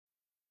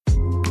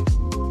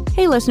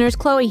Hey listeners,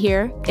 Chloe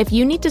here. If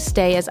you need to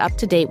stay as up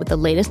to date with the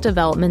latest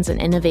developments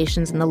and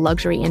innovations in the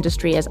luxury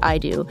industry as I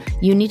do,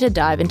 you need to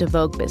dive into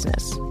Vogue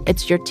Business.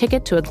 It's your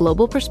ticket to a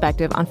global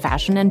perspective on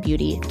fashion and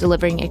beauty,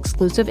 delivering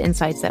exclusive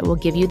insights that will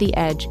give you the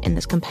edge in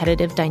this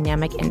competitive,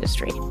 dynamic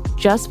industry.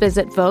 Just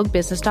visit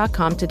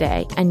VogueBusiness.com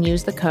today and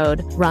use the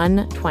code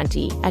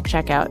RUN20 at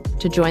checkout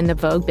to join the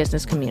Vogue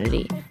Business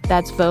community.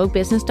 That's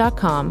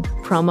VogueBusiness.com,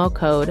 promo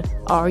code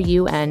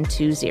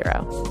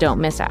RUN20.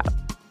 Don't miss out.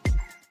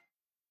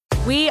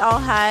 We all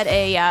had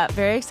a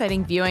very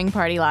exciting viewing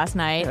party last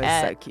night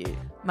at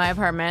my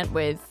apartment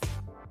with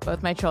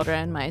both my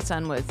children. My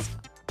son was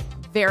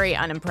very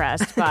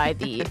unimpressed by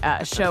the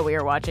show we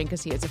were watching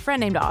because he has a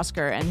friend named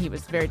Oscar, and he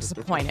was very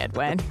disappointed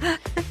when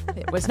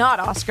it was not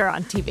Oscar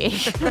on TV.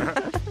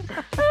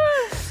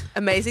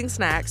 Amazing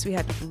snacks. We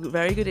had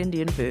very good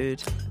Indian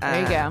food. There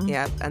you go.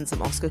 Yeah, and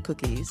some Oscar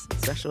cookies.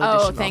 Special edition.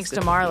 Oh, thanks Oscar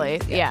to Marley.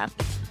 cookies. Yeah.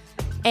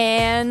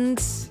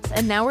 And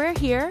now we're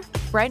here,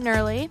 bright and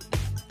early.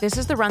 This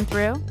is The Run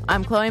Through.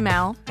 I'm Chloe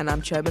Mal. And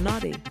I'm Cho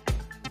Bernardi.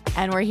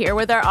 And we're here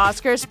with our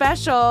Oscar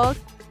special,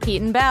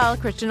 Keaton Bell,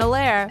 Christian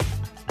Allaire.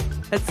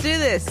 Let's do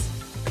this.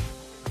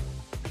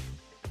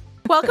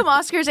 Welcome,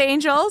 Oscars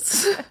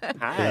Angels.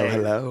 Hi.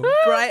 Hello.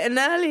 Bright and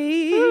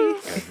early.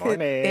 Good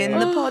morning. In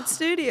the pod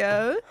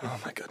studio. Oh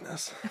my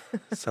goodness.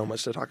 So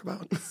much to talk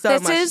about. So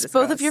This much to is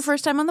both of discuss. your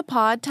first time on the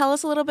pod. Tell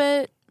us a little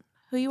bit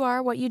who you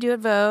are, what you do at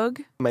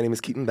Vogue. My name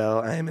is Keaton Bell.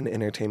 I am an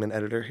entertainment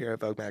editor here at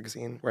Vogue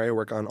Magazine, where I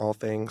work on all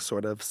things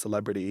sort of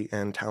celebrity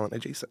and talent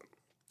adjacent.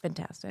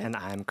 Fantastic. And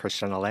I'm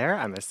Christian Allaire.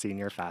 I'm a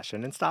senior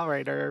fashion and style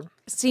writer.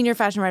 Senior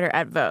fashion writer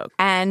at Vogue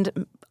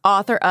and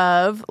author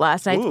of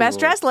last night's Best Ooh.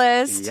 Dress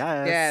List.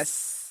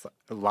 Yes.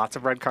 Lots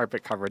of red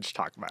carpet coverage to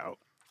talk about.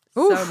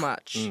 So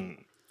much.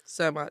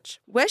 So much.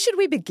 Where should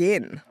we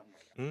begin?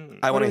 I do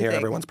want to you hear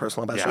think? everyone's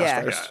personal best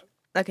Yeah. dress first.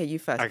 Okay, you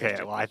first. Okay,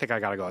 Christian. well, I think I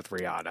got to go with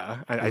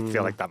Rihanna. I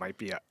feel like that might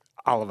be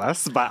all of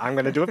us, but I'm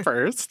going to do it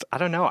first. I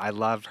don't know. I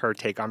love her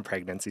take on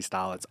pregnancy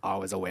style. It's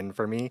always a win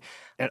for me.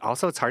 And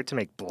also, it's hard to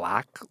make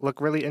black look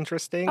really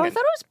interesting. Oh, I thought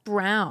it was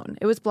brown.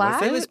 It was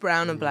black? It was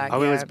brown and black.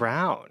 Oh, it yeah. was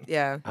brown.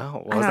 Yeah. Oh, I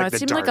well, don't know. like It the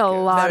seemed like a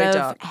darkest. lot Very of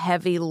dark.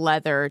 heavy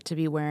leather to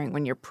be wearing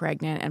when you're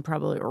pregnant and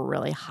probably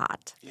really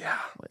hot. Yeah.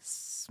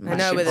 I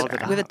know, She with pulled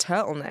it a up.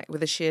 turtleneck,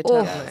 with a sheer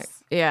Oh. turtleneck.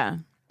 Yeah.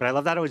 But I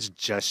love that it was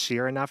just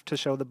sheer enough to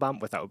show the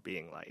bump without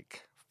being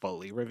like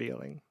fully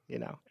revealing, you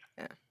know?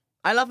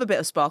 I love a bit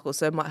of sparkle,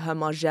 so her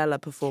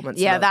Margiela performance.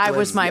 Yeah, look that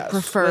was my yes.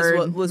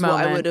 preferred was what I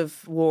moment. would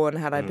have worn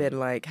had I been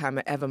like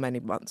however many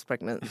months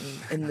pregnant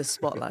in the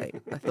spotlight.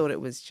 I thought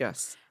it was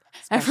just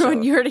Everyone,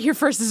 special. you heard it here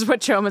first. This is what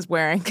Choma's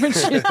wearing. When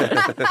she-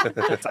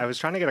 I was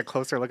trying to get a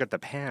closer look at the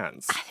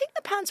pants. I think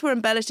the pants were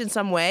embellished in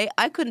some way.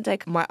 I couldn't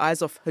take my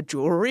eyes off her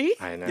jewelry.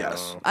 I know.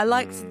 Yes. I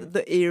liked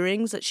the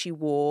earrings that she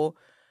wore.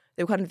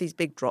 They were kind of these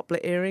big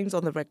droplet earrings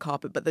on the red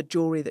carpet, but the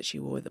jewelry that she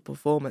wore with the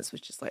performance was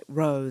just like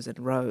rows and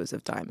rows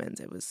of diamonds.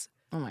 It was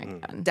oh my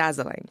God.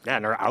 dazzling. Yeah,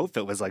 and her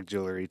outfit was like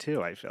jewelry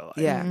too, I feel like.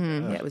 Yeah,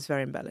 yeah, it was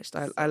very embellished.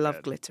 I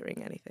love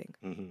glittering anything.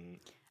 Mhm.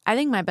 I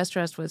think my best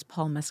dress was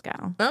Paul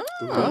Mescal.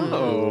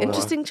 Oh,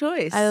 interesting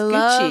choice. I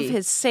love Gucci.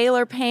 his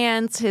sailor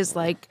pants, his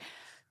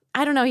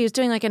I don't know, he was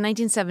doing like a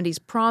 1970s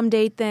prom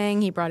date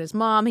thing. He brought his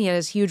mom. He had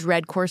his huge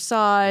red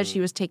corsage. He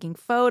was taking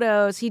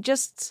photos. He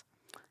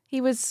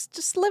was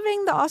just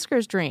living the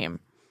Oscars dream.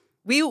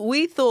 We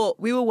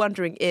were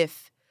wondering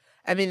if,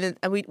 I mean,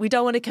 and we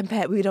don't want to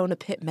compare, we don't want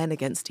to pit men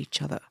against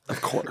each other.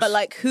 Of course. But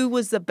like, who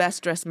was the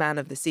best dressed man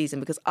of the season?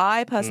 Because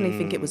I personally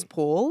think it was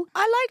Paul.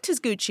 I liked his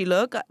Gucci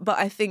look, but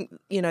I think,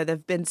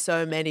 there've been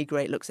so many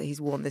great looks that he's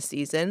worn this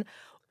season.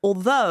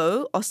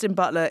 Although Austin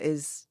Butler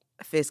is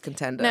a fierce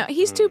contender. No,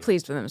 he's too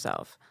pleased with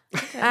himself. He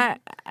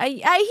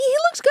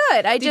looks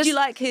good. Did you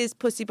like his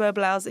pussy bow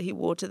blouse that he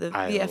wore to the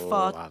I VFR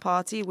love-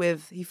 party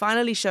with? He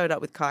finally showed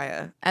up with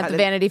Kaya at the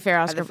Vanity Fair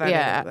at Oscar. the Vanity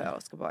Yeah, Fair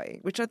Oscar party,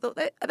 which I thought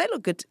they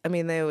look good. I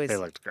mean, they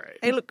looked great.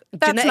 they look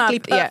that's genetically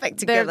not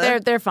perfect yeah, together.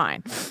 They're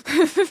fine.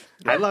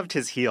 I loved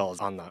his heels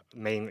on the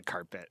main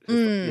carpet.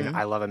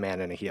 I love a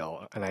man in a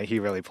heel, and he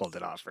really pulled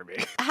it off for me.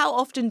 How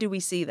often do we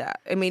see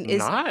that? I mean,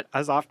 Not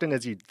as often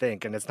as you'd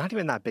think, and it's not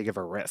even that big of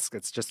a risk.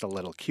 It's just a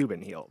little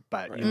Cuban heel,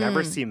 but you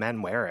never see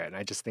men wear it, and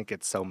I just think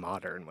it's so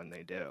modern when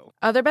they do.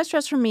 Other best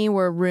dress for me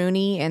were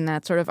Rooney in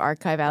that sort of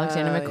archive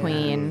Alexander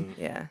McQueen.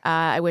 yeah.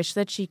 I wish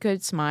that she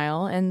could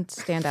smile and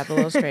stand up a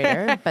little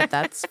straighter, but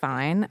that's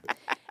fine.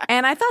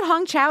 And I thought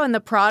Hong Chow in the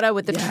Prada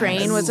with the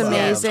train was Loved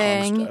Hong's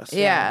amazing. dress.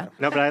 Yeah.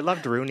 No, but I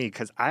loved Rooney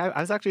because I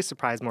was actually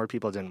surprised more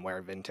people didn't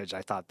wear vintage.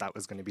 I thought that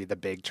was going to be the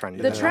big trend.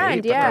 of The night,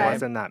 trend, but yeah. there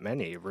wasn't that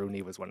many.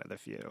 Rooney was one of the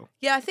few.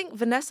 Yeah, I think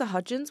Vanessa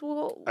Hudgens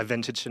wore. A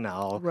vintage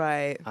Chanel.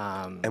 Right.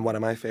 And one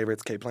of my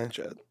favorites, Kate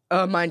Blanchett.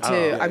 Oh, mine too.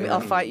 Oh, I mean, yeah.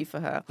 I'll fight you for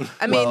her.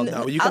 I mean, Well,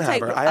 no, you can I'll have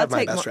take, her. I I'll have my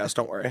take best dress.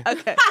 Don't worry.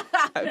 Okay.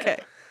 Okay.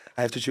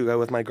 I have to go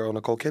with my girl,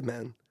 Nicole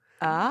Kidman.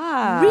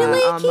 Ah.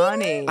 Really,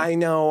 Armani. I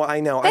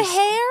know. The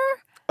hair?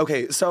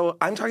 Okay, so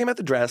I'm talking about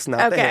the dress,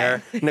 not the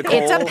hair. Nicole,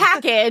 It's a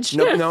package.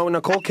 No,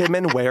 Nicole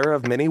Kidman, wearer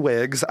of many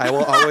wigs. I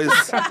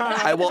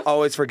will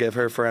always forgive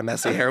her for a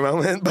messy hair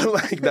moment, but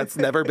like that's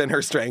never been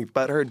her strength.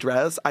 But her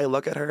dress, I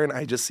look at her and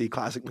I just see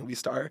classic movie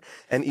star.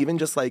 And even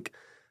just like,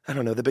 I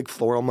don't know, the big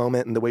floral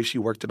moment and the way she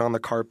worked it on the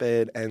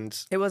carpet. And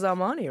It was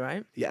Armani,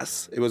 right?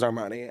 yes, it was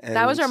Armani. And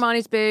That was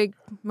Armani's big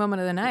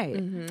moment of the night.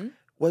 Mm-hmm.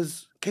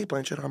 Was Kate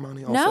Blanchett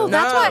Armani also? No,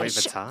 that's why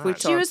Louis she,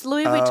 Vuitton. she was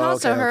Louis Vuitton,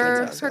 so okay,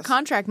 her yes, her yes.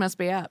 contract must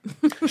be up.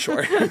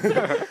 Sure.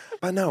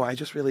 But no, I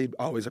just really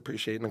always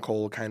appreciate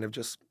Nicole kind of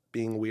just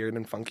being weird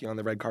and funky on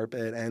the red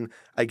carpet. And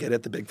I get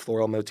it, the big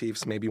floral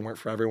motifs maybe weren't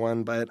for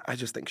everyone, but I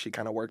just think she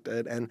kind of worked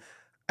it. And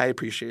I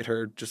appreciate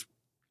her just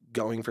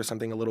going for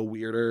something a little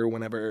weirder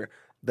whenever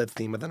the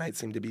theme of the night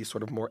seemed to be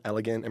sort of more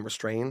elegant and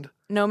restrained.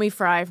 Nomi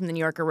Fry from The New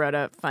Yorker wrote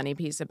a funny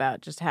piece about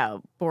just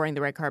how boring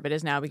the red carpet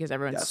is now because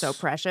everyone's Yes. so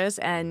precious.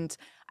 And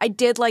I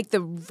did like the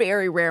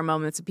very rare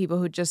moments of people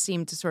who just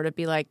seem to sort of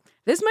be like,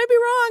 this might be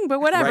wrong, but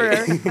whatever.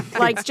 Right.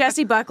 Like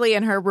Jessie Buckley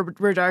and her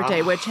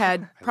Rodarte, which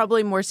had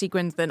probably more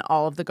sequins than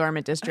all of the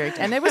Garment District.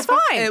 And it was fine.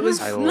 It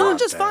was I not loved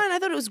just it. fine. I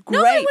thought it was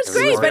great. No, it was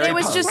great, but very it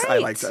was just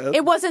polished. I liked it.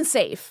 It wasn't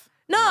safe.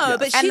 No,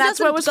 but she And that's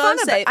doesn't what was go fun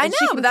about- safe. I and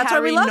she know, can but that's why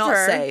we carry love not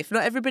her. safe.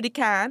 Not everybody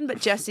can, but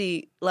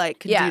Jessie can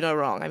Yeah. do no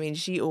wrong. I mean,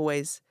 she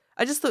always.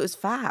 I just thought it was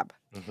fab.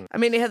 I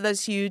mean, it had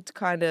those huge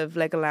kind of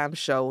leg of lamb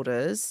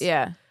shoulders.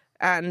 Yeah.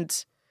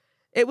 and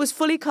it was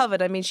fully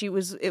covered. I mean, it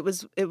was high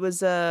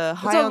It's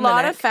on a the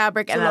lot neck. of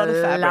fabric It's and a lot of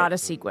fabric. lot of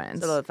sequins.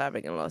 It's a lot of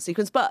fabric and a lot of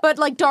sequins, but But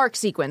like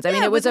sequins. I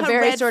mean, it was with a her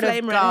very red sort of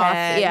flame red goth.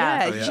 hair.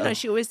 Yeah. Oh, yeah. You know,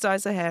 she always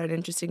dyes her hair an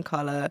interesting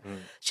color.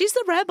 She's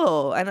the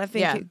rebel, and I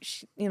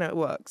think Yeah. it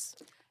works.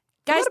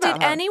 Guys, What about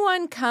did her?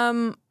 anyone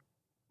come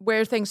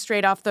wear things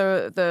straight off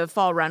the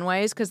fall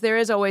runways? Because there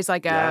is always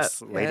like a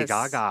Yes, Lady yes,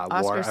 Gaga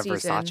wore a Oscar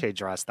season. Versace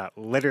dress that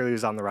literally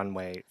was on the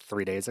runway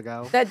 3 days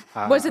ago. that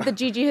was it the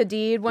Gigi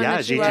Hadid one? Yeah,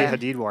 that she Gigi wore?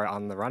 Hadid wore it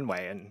on the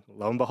runway, and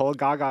lo and behold,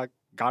 Gaga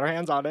got her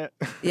hands on it.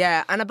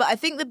 Yeah, but I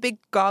think the big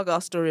Gaga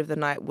story of the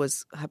night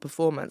was her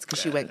performance because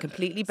she went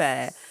completely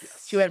bare.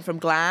 She went from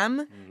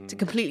glam to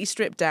completely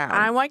stripped down.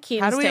 I want How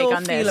Keaton's do we take all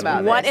on feel this.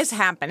 about What this? is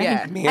happening?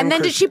 Yeah. Me And and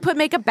then did Chris- she put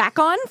makeup back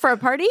on for a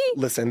party?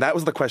 Listen, that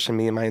was the question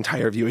me and my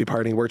entire viewing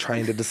party were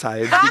trying to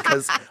decide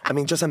because, I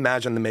mean, just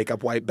imagine the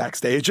makeup wipe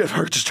backstage of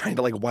her just trying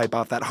to like wipe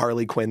off that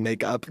Harley Quinn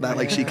makeup that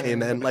like she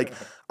came in. Like,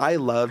 I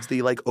loved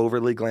the like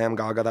overly glam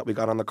Gaga that we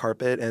got on the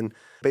carpet. And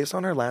based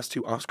on her last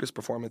 2 Oscars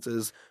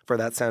performances for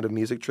that Sound of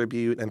Music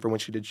tribute and for when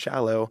she did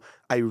Shallow,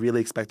 I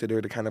really expected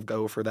her to kind of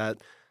go for that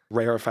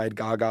rarefied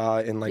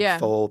Gaga in like Yeah.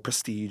 full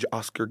prestige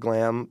Oscar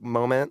glam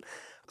moment.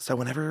 So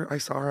whenever I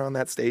saw her on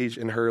that stage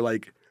in her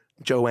like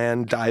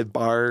Joanne dive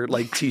bar,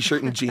 like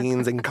t-shirt and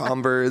jeans and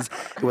Converse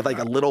with like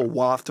a little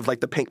waft of like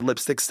the pink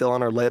lipstick still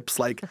on her lips.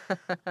 Like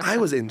I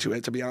was into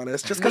it, to be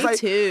honest, just Me because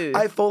too.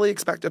 I fully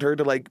expected her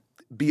to like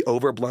be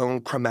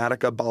overblown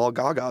Chromatica ball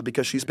Gaga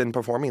because she's been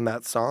performing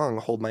that song,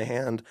 Hold My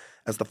Hand,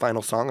 as the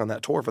final song on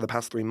that tour for the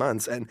past 3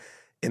 months. And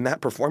in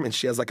that performance,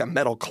 she has like a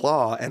metal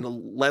claw and a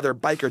leather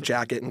biker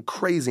jacket and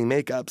crazy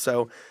makeup.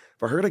 So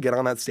for her to get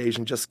on that stage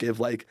and just give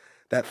like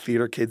that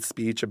theater kid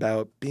speech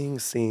about being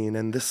seen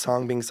and this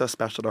song being so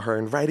special to her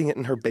and writing it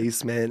in her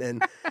basement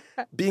and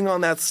being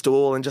on that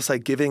stool and just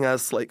like giving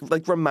us like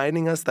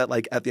reminding us that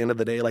like at the end of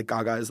the day, like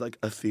Gaga is like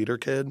a theater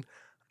kid.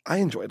 I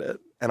enjoyed it.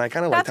 And I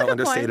kind of liked That's a how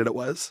good point. understated it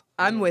was.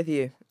 I'm with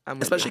you.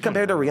 Especially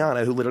compared to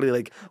Rihanna, who literally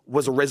like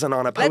was risen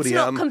on a Let's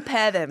podium. not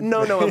compare them.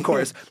 No, of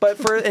course. But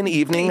for an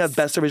evening of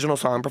best original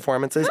song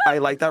performances, I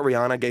like that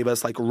Rihanna gave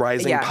us like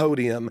Rising Yeah.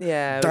 Podium,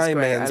 Yeah, it was great.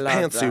 Diamonds, I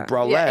loved Pantsuit, that.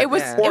 Bralette, Yeah, it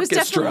was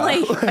orchestra.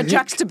 definitely a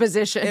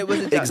juxtaposition. It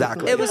was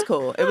Exactly. It was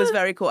cool. It was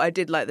very cool. I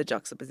did like the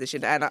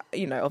juxtaposition, and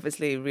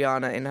obviously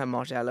Rihanna in her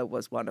Margiela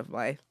was one of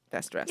my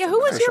best dresses. Yeah, who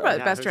was your Yeah,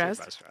 best who's your dress?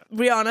 best dress?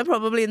 Rihanna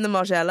probably in the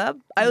Margiela.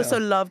 I also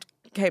loved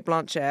Kate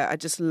Blanchett. I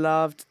just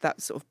loved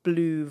that sort of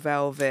blue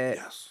velvet.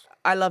 Yes.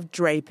 I love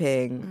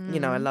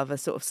draping. I love a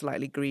sort of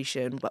slightly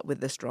Grecian, but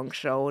with a strong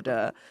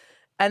shoulder.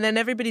 And then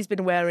everybody's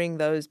been wearing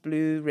those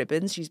blue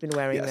ribbons. She's been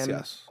wearing them.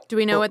 Yes. Do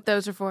we know what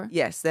those are for?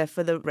 Yes, they're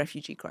for the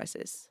refugee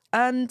crisis.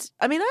 And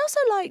I mean, I also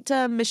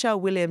liked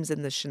Michelle Williams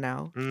in the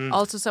Chanel.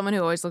 Also someone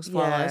who always looks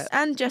flawless.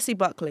 Yeah. And Jessie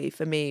Buckley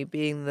for me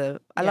being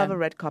I love a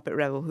red carpet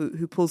rebel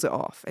who pulls it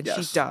off, and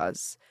Yes. she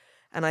does.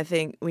 And I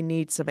think we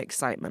need some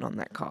excitement on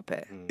that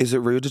carpet. Is it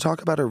rude to talk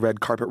about a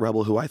red carpet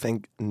rebel who I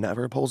think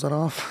never pulls it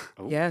off?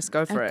 Yes,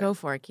 go for it. Go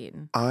for it,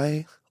 Keaton.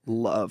 I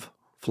love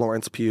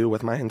Florence Pugh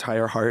with my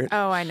entire heart.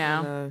 Oh, I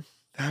know.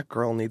 That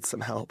girl needs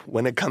some help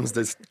when it comes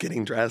to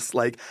getting dressed.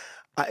 Like,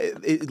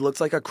 it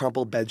looks like a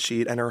crumpled bed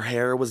sheet, and her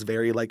hair was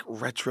very like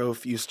retro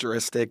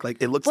futuristic. Like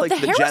it looks Well, like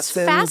the the hair was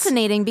Jetsons.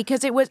 fascinating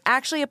because it was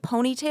actually a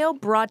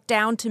ponytail brought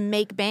down to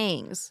make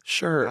bangs.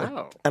 Sure,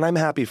 Oh. and I'm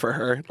happy for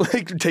her,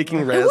 like taking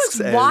It risks.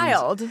 was and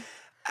wild.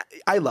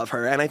 I love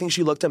her, and I think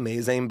she looked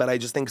amazing. But I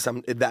just think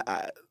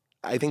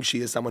I think she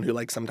is someone who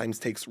like sometimes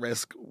takes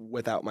risk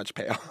without much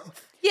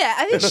payoff. Yeah,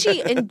 I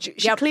think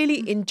she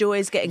clearly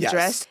enjoys getting Yes.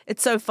 dressed.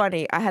 It's so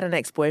funny. I had an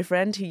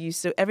ex-boyfriend who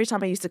every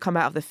time I used to come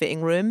out of the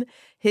fitting room,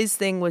 his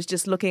thing was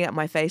just looking at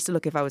my face to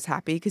look if I was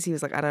happy because he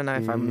was like, I don't know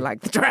if I'm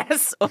like the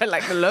dress or I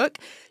like the look.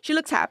 She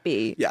looks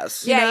happy.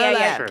 Yes. You know, Yeah.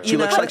 like, Sure. She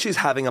looks like she's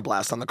having a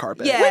blast on the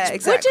carpet. Yeah,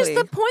 exactly. Which is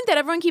the point that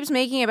everyone keeps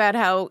making about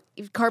how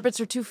carpets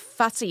are too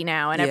fussy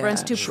now and Yeah,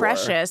 everyone's too sure.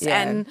 precious.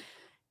 Yeah. And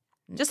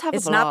just have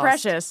it's a not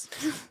blast. precious.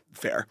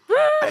 Fair.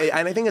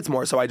 And I think it's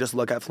more so I just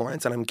look at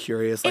Florence and I'm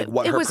curious like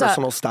what it her was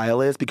personal style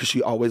is because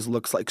she always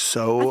looks like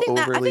so I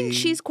overly. think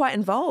she's quite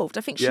involved.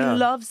 I think she Yeah.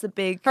 loves the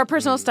big. Her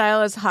personal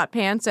style is hot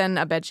pants and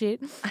a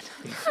bedsheet.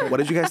 What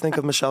did you guys think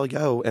of Michelle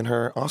Yeoh in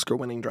her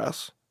Oscar-winning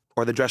dress?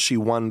 Or the dress she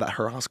won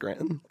her Oscar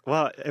in?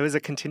 Well, it was a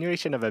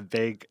continuation of a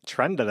big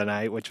trend of the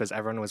night, which was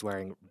everyone was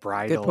wearing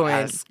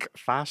bridal-esque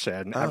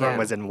fashion. Everyone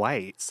was in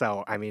white.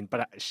 So, I mean,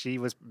 but she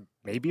was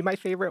maybe my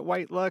favorite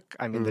white look.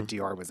 I mean, the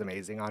Dior was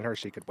amazing on her.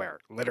 She could wear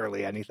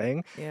literally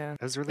anything. Yeah.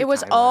 It was really It was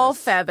timeless. all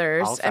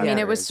feathers. All I mean,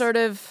 it was feathers. sort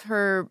of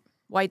her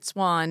white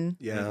swan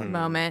Yeah.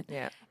 moment.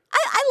 Yeah.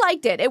 I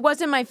liked it. It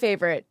wasn't my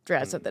favorite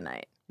dress of the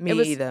night. Me It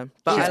was- either.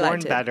 But She's I worn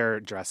liked it. better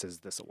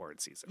dresses this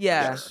award season. for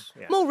Yeah. sure.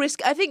 Yeah. More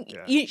risk. I think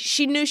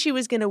she knew she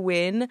was going to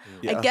win.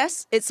 Yeah. I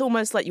guess it's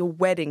almost like your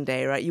wedding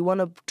day, right? You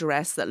want a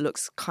dress that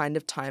looks kind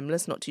of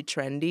timeless, not too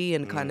trendy,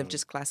 and kind of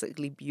just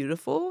classically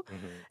beautiful.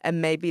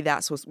 And maybe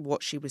that's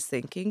what she was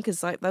thinking,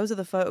 because like those are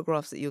the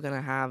photographs that you're going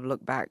to have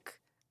look back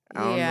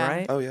on, Yeah.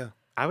 right? Oh, yeah.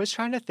 I was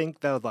trying to think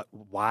though, like,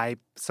 why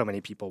so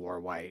many people wore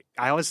white.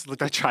 I always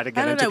try to I get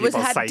don't into know.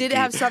 people's psyche. Did it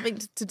have something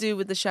to do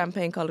with the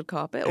champagne-colored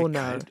carpet, or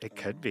no? It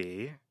could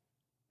be.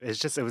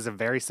 It was a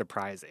very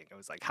surprising. It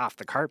was like half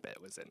the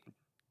carpet was in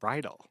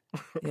bridal.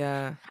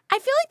 Yeah. I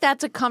feel like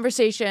that's a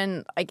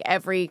conversation like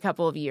every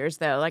couple of years,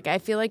 though. Like, I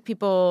feel like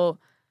people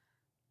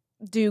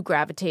do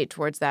gravitate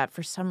towards that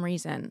for some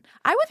reason.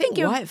 I would I think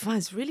think white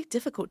is really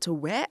difficult to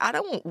wear. I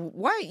don't want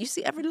white. You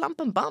see every lump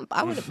and bump.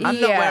 I'm not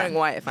Yeah. wearing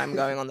white if I'm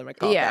going on the red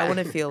carpet. Yeah. I want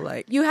to feel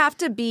like you have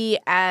to be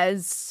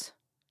as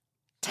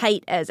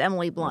tight as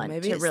Emily Blunt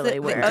maybe to it's really the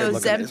wear. Good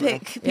looking as well.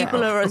 Ozempic.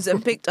 People are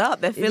Ozempicked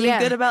up. They're feeling Yeah.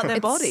 good about their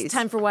It's bodies.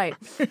 time for white.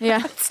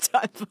 Yeah. It's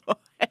time for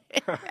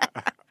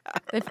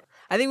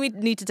I think we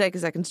need to take a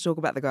second to talk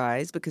about the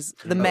guys because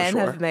the men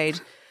sure. have made.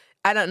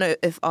 I don't know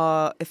if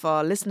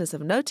our listeners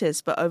have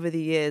noticed, but over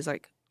the years,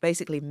 like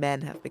basically,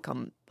 men have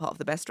become part of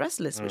the best dressed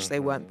list, which they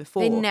weren't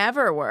before. They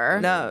never were.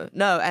 No,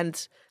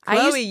 and I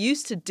Chloe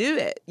used to do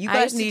it. You I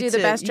guys used to need do the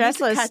best you dress need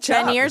to list catch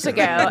 10 up. years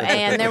ago,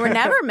 and there were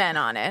never men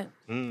on it.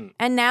 Mm.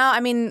 And now, I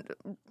mean,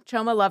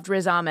 Choma loved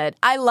Riz Ahmed.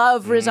 I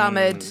love Riz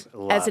Ahmed as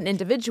loved. an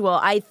individual.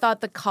 I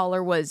thought the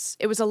collar was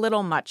a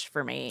little much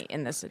for me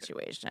in this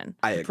situation.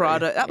 I agree.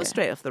 Prada. That was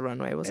straight off the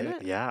runway, wasn't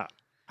it? Yeah,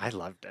 I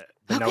loved it.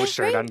 The no Okay,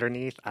 shirt great.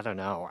 underneath. I don't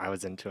know. I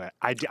was into it.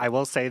 I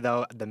will say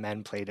though, the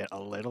men played it a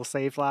little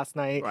safe last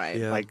night. Right.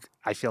 Yeah. Like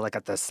I feel like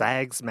at the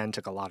SAGs, men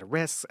took a lot of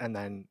risks, and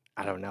then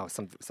I don't know,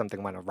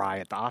 something went awry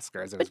at the Oscars.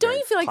 It was But don't very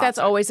you feel like that's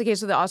classic. always the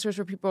case with the Oscars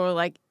where people are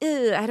like,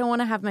 "Ugh, I don't want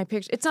to have my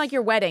picture." It's not like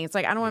your wedding. It's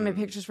like, I don't want my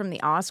pictures from the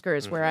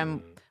Oscars where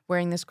I'm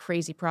wearing this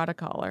crazy Prada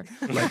collar.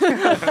 Or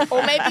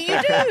maybe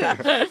you do.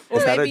 Or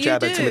Is that a maybe you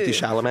jab do. at Timothée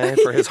Chalamet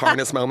for his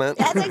harness moment?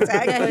 Yeah,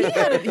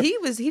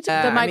 he took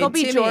The Michael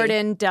B. Timmy-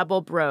 Jordan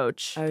double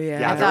brooch. Oh yeah.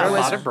 Yeah, I there thought were it a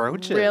was lot of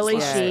brooches. really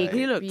last chic, night.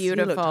 He looked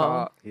beautiful.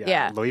 hot.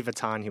 Yeah. Louis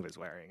Vuitton he was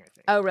wearing, I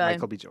think. Oh, really?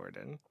 Michael B.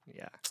 Jordan.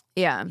 Yeah.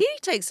 Yeah. He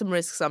takes some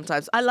risks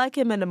sometimes. I like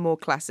him in a more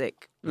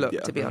classic look, Yeah.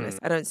 to be honest.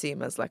 I don't see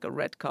him as like a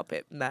red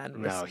carpet man.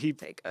 No, risk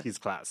taker. he's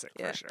classic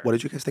Yeah. for sure. What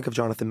did you guys think of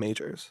Jonathan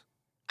Majors?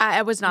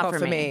 I was not, Not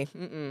for me.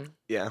 Mm-mm.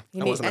 Yeah,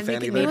 He I wasn't a and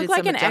fan he either. looked like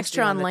some an adjusting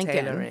extra on the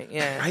Lincoln. tailoring.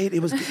 Yeah. Right? It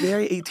was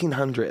very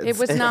 1800s. It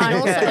was not. And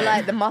also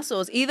like the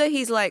muscles. Either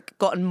he's like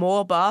gotten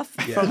more buff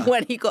Yeah. from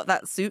when he got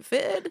that suit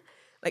fitted.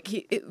 Like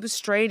it was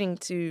straining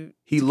to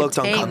He looked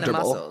contain the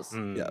uncomfortable. muscles.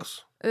 Mm.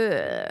 Yes.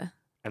 Ugh.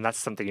 And that's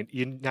something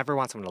you never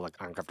want someone to look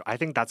uncomfortable. I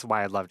think that's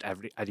why I loved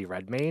Eddie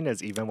Redmayne,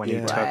 is even when he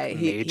Yeah. took Right.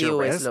 major He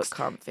always risks, looked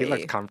comfy. he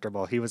looked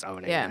comfortable. He was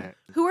owning Yeah. it.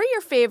 Who are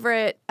your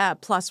favorite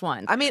plus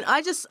ones? I mean,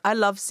 I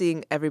love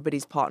seeing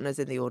everybody's partners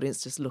in the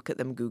audience just look at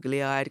them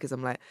googly eyed because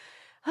I'm like,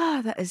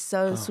 that is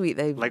so sweet.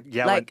 They Like,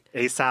 yeah, like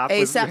when ASAP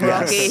was... ASAP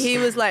Yes. Rocky. He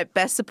was like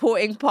best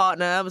supporting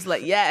partner. I was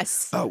like,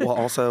 yes. Well,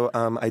 also,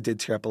 I did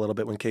tear up a little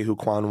bit when Kehu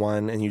Kwan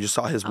won, and you just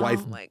saw his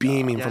wife my God,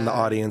 beaming from the yeah.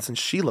 audience, and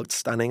she looked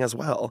stunning as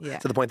well. Yeah.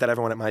 To the point that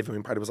everyone at my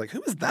viewing party was like,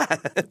 "Who is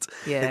that?"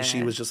 Yeah. And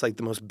she was just like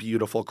the most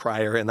beautiful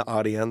crier in the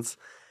audience.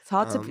 It's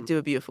hard to do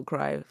a beautiful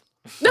cry.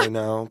 I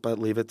know, but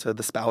leave it to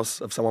the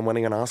spouse of someone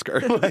winning an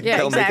Oscar. Like, Yeah,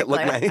 they'll make it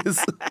look exactly.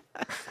 nice.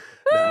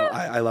 No,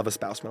 I love a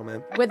spouse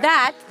moment. With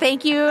that,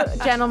 thank you,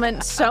 gentlemen,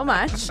 so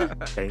much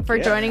Thank for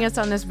you. joining us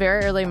on this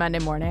very early Monday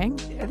morning.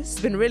 Yeah, this has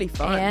been really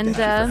fun. And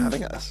Thank you for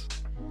having us.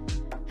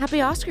 happy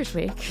Oscars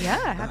week.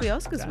 yeah, happy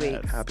Oscars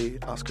week. Happy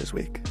Oscars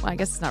week. Well, I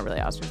guess it's not really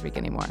Oscars week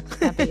anymore.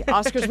 Happy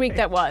Oscars week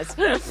that was.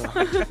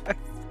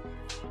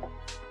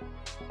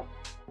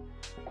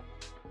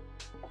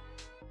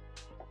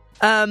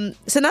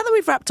 So now that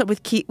we've wrapped up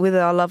with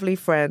our lovely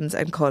friends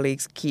and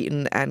colleagues,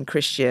 Keaton and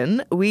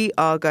Christian, we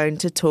are going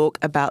to talk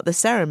about the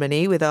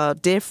ceremony with our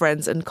dear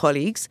friends and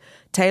colleagues,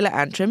 Taylor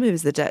Antrim, who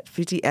is the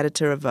deputy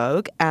editor of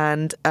Vogue,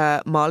 and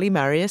Marley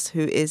Marius,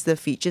 who is the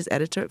features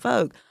editor at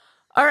Vogue.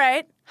 All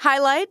right.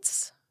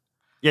 Highlights?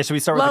 Yeah, should we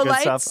start with the good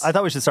Lowlights? stuff? I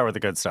thought we should start with the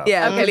good stuff.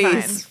 Yeah, Okay,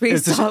 please.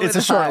 Please It's start a with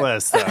the short high.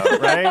 list, though,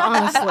 right?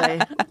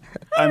 Honestly.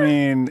 I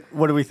mean,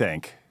 what do we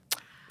think?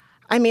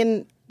 I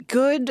mean,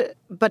 good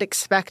but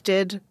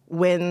expected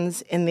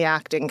wins in the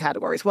acting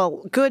categories.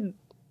 Well, good.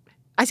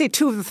 I say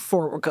 2 of the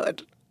 4 were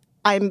good.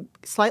 I'm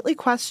slightly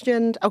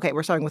questioned. Okay,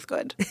 we're starting with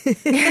good.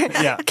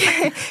 Yeah.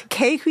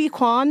 Ke Huy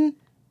Quan,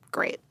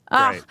 great.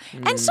 Great.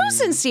 And so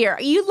sincere.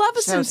 You love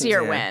a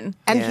sincere sincere. win.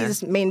 And Yeah.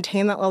 he's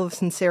maintained that level of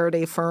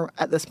sincerity for,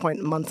 at this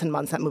point, months and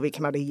months. That movie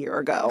came out a year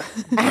ago.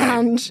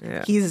 And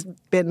he's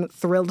been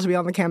thrilled to be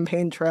on the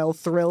campaign trail,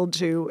 thrilled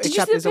to Did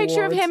you accept see his the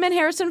picture awards. of him and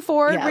Harrison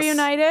Ford Yes.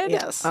 reunited?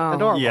 Yes,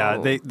 adorable. Yeah,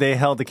 they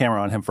held the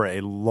camera on him for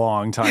a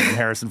long time when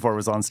Harrison Ford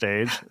was on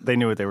stage. They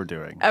knew what they were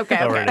doing. Okay,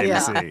 Over at okay.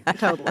 ABC. Yeah,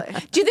 totally.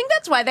 Do you think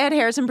that's why they had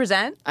Harrison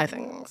present? I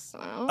think so.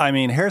 I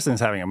mean, Harrison's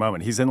having a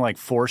moment. He's in like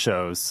 4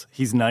 shows.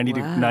 He's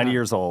 90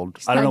 years old.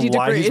 I don't know 90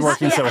 why he's degrees.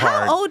 working so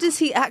hard. How old is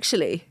he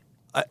actually?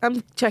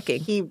 I'm checking.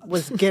 He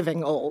was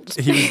giving old.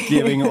 He was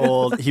giving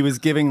old. He was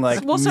giving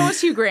like. Well, so was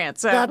Hugh Grant.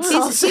 So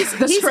He's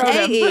The scrotum.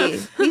 80.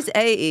 He's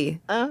 80.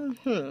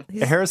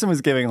 Harrison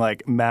was giving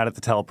like mad at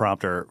the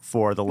teleprompter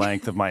for the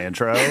length of my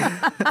intro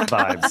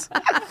vibes.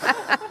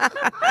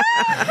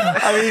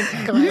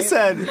 I mean, you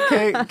said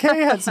Kay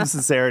had some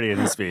sincerity in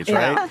his speech,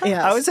 right? Yeah,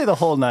 yes. I would say the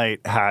whole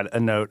night had a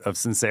note of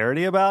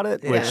sincerity about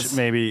it, which Yes.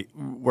 maybe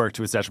worked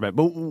to his detriment.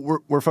 But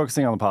we're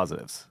focusing on the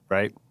positives,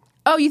 right?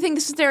 Oh, you think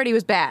the sincerity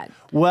was bad?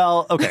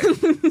 Well, okay.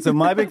 So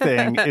my big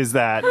thing is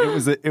that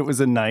it was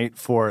a night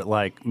for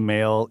like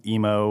male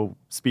emo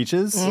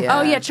speeches. Yeah.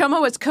 Oh, yeah. Choma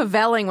was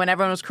cavelling when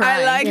everyone was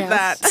crying. I like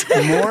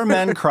that. More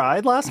men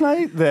cried last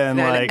night than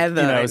Than like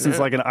ever. since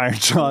like an Iron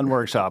John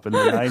workshop in the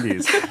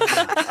 90s.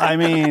 I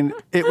mean,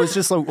 it was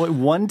just like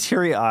one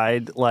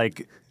teary-eyed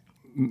like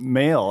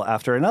male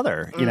after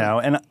another,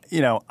 and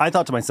I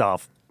thought to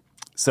myself,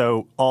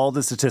 so all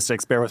the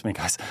statistics, bear with me,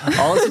 guys.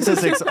 All the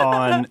statistics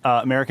on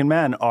American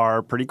men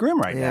are pretty grim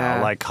right now,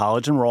 Yeah. like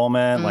college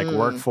enrollment, like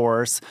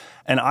workforce.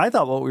 And I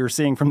thought what we were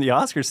seeing from the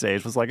Oscar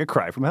stage was like a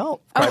cry from hell.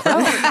 Oh, for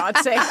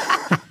God's sake.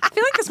 I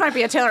feel like this might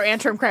be a Taylor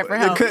Antrim cry for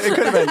help. It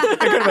could have been. It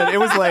could have been. It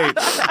was late.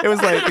 It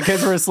was late. The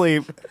kids were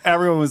asleep.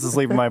 Everyone was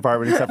asleep in my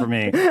apartment except for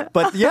me.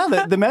 But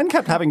yeah, the men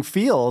kept having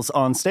feels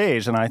on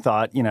stage, and I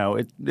thought,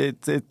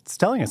 it's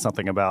telling us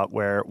something about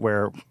where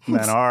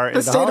men are in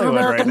state of Hollywood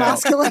American right now.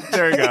 masculinity.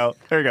 There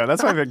you go.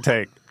 That's my big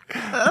take.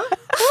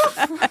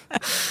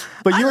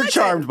 But you were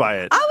charmed by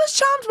it. I was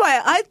charmed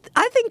by it.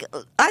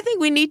 I think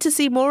we need to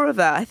see more of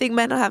that. I think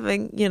men are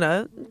having,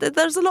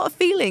 there's a lot of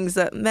feelings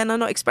that men are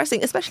not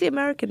expressing, especially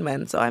American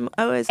men. So I'm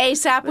always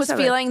ASAP was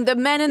feeling the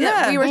men in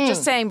Yeah. we were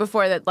just saying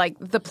before that like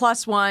the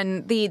plus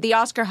one, the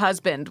Oscar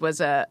husband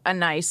was a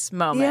nice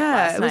moment. Yeah,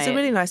 last it was a night.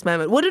 really nice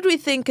moment. What did we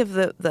think of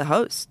the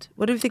host?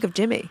 What did we think of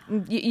Jimmy?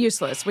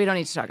 Useless. We don't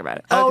need to talk about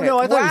it. Oh no,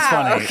 I thought he was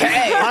funny.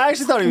 okay. I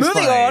actually thought he was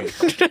Moving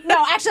funny.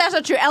 No, actually that's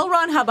not true. L.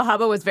 Ron Hubba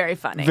Hubba was very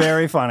funny.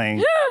 Very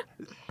funny.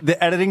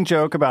 The editing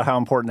joke about how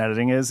important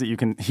editing is, that you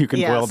can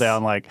Yes. boil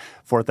down like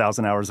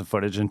 4,000 hours of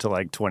footage into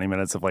like 20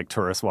 minutes of like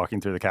tourists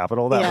walking through the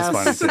Capitol. That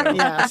was funny too.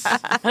 Yes.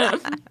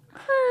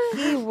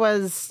 He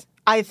was.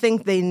 I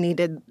think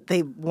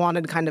they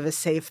wanted kind of a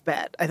safe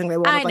bet. I think they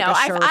wanted I know.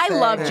 like a sure I thing.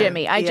 love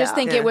Jimmy. I just Yeah.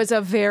 think it was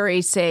a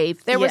very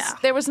safe. There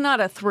was not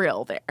a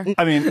thrill there.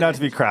 I mean, not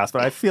to be crass,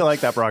 but I feel like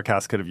that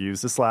broadcast could have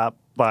used a slap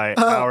by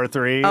hour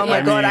 3. Oh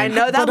my God, I mean,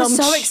 know that was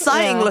so Ba-dum-tsh.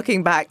 exciting Yeah.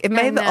 looking back. It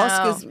made the I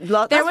know. Oscars. There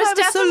was that's why I so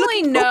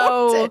definitely looking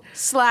forward no to it.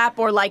 slap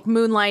or like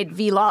Moonlight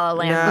v La La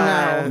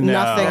Land. No,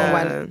 No. nothing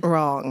went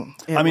wrong.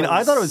 I mean,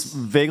 I thought it was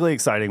vaguely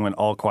exciting when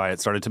All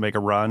Quiet started to make a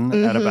run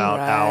at about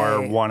hour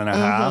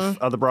 1.5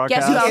 of the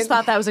broadcast. Guess who else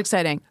thought that was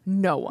exciting?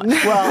 No one.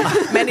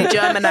 Well, Many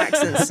German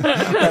accents.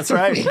 That's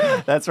right.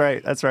 That's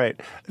right.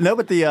 No,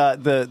 but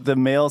the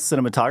male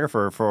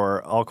cinematographer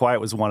for All Quiet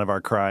was one of our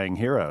crying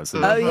heroes.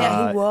 Oh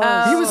yeah, he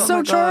was. He was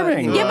so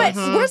charming. Yeah, but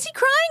was he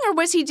crying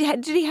or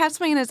did he have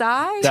something in his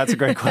eye? That's a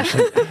great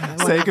question.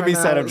 Same could be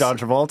said of John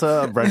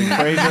Travolta, of Brendan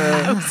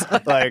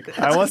Fraser. Like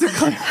I wasn't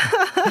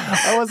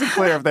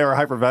clear if they were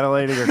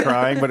hyperventilating or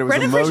crying, but it was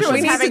Brendan Fraser emotional.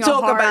 We need to having a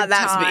talk hard about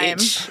that time.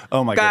 speech.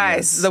 Oh my Guys,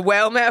 goodness. the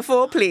whale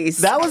metaphor, please.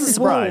 That was a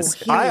surprise.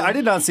 I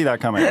did not see that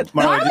coming.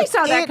 Marley, Marley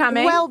saw that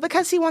coming. Well,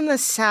 because he won the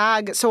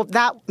SAG, so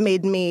that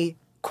made me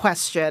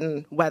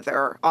question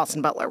whether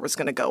Austin Butler was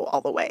going to go all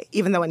the way,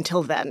 even though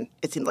until then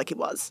it seemed like he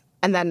was.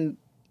 And then,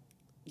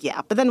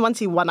 yeah, but then once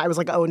he won, I was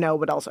like, oh no,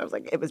 but also I was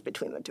like, it was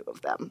between the two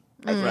of them.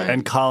 I think.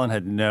 and Colin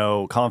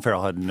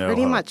Farrell had no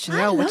Pretty hope. much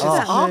no, which is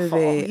that awful.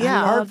 movie. I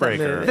Yeah, love that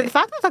Heartbreaker. movie. the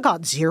fact that they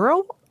got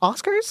 0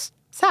 Oscars,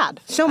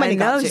 sad. So many I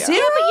know, got 0. zero.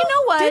 Yeah, but you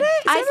know what? Did it?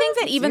 I think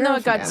that even though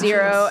it got for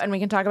 0, and we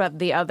can talk about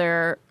the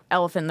other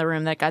elephant in the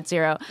room that got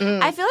 0.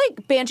 I feel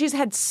like Banshees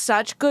had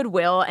such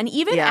goodwill, and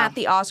even Yeah. at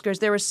the Oscars,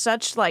 there was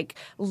such like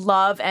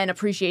love and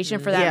appreciation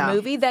for that Yeah.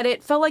 movie that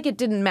it felt like it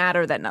didn't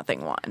matter that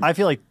nothing won. I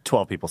feel like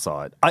 12 people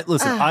saw it.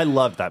 I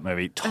loved that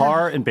movie.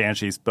 Tar and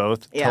Banshees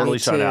both totally Me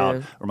shut too.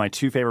 out. Were my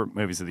 2 favorite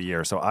movies of the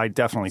year. So I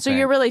definitely So think,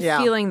 you're really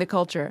Yeah. feeling the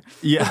culture.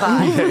 yeah.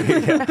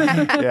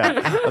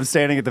 Yeah. I'm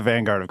standing at the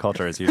vanguard of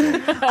culture as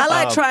usual. I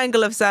like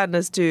Triangle of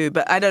Sadness too,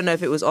 but I don't know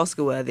if it was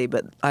Oscar worthy,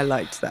 but I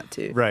liked that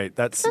too. Right.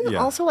 That's And yeah.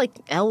 also, like,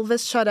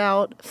 Elvis shut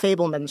out,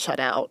 Fableman shut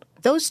out.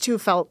 Those two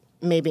felt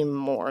maybe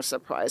more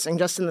surprising,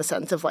 just in the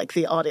sense of, like,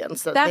 the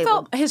audience that That they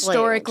felt were playing to.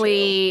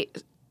 historically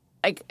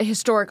like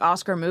historic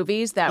Oscar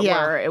movies that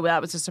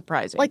that was a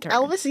surprising Like, turn.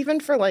 Elvis, even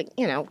for, like,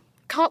 you know,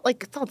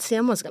 thought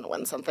Sam was going to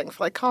win something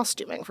for, like,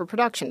 costuming, for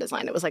production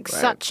design. It was, like,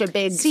 such a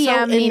big, CM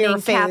so in meaning your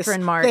face.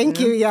 Catherine Martin. Thank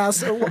you,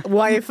 yes.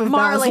 Wife of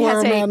Marley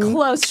Baz has a Luhrmann.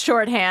 close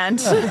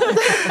shorthand.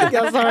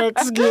 Yes, sorry,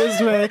 excuse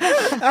me.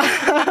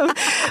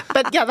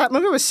 But yeah, that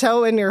movie was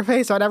so in your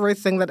face on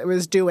everything that it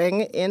was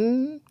doing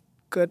in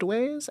good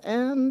ways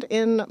and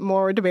in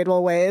more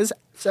debatable ways.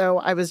 So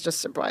I was just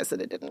surprised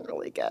that it didn't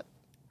really get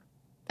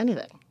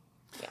anything.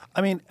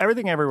 I mean,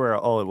 Everything Everywhere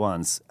All at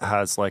Once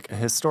has like a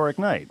historic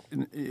night.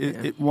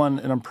 It won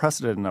an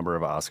unprecedented number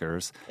of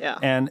Oscars. Yeah.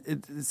 And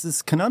it's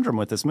this conundrum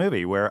with this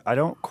movie where I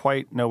don't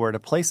quite know where to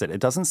place it. It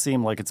doesn't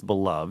seem like it's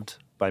beloved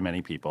by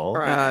many people.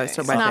 It's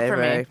not my not for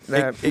me.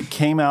 favorite. No. It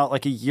came out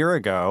like a year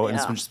ago, and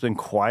it's just been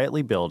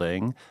quietly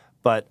building.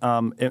 But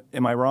am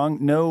I wrong?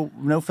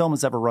 No film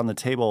has ever run the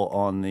table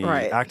on the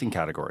Right. acting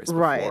categories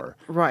before.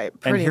 Right.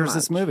 And Pretty here's much.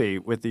 this movie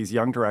with these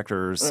young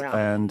directors, Yeah.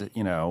 and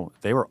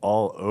they were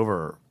all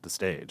over the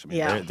stage. I mean,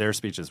 Yeah. their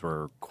speeches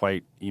were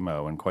quite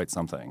emo and quite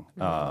something.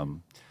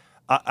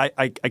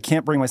 I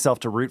can't bring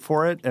myself to root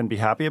for it and be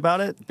happy about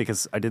it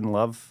because I didn't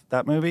love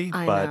that movie.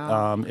 I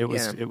but know. it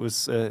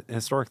was a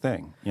historic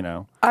thing, you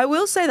know. I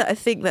will say that I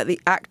think that the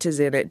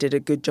actors in it did a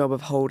good job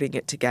of holding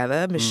it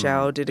together.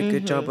 Michelle did a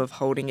good job of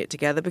holding it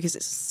together because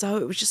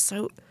it was just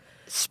so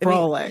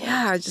Sprawling.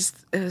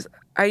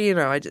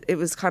 it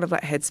was kind of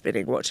like head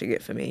spinning watching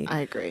it for me. I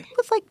agree.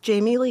 With like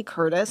Jamie Lee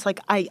Curtis, like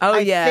I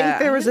yeah, think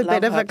there was a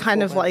Love bit of her a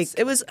kind of like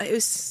performance. it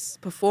was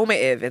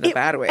performative in a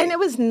bad way. And it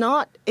was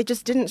not. It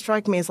just didn't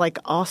strike me as like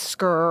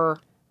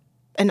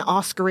an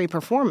Oscar-y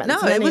performance. no,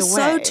 in it any was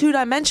so way.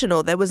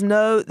 two-dimensional. There was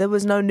no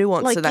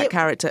nuance Like, to that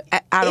character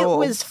at It all.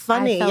 was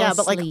funny, I fell yeah,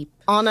 but like asleep.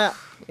 on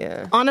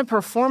a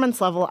performance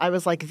level, I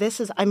was like, this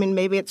is. I mean,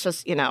 maybe it's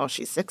just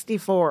she's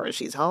 64,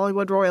 she's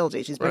Hollywood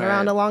royalty, she's been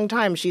around a long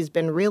time, she's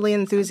been really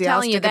enthusiastic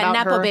telling you that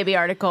about Nepo her. Baby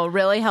article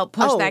really helped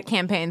push Oh, that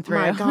campaign through.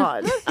 My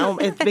God,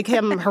 it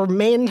became her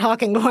main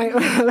talking point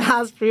for the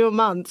past few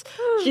months.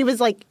 She was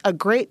like a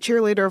great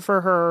cheerleader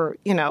for her,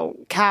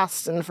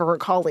 cast and for her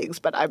colleagues,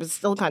 but I was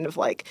still kind of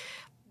like,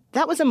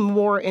 that was a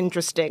more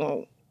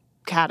interesting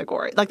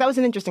category. Like that was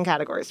an interesting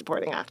category,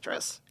 supporting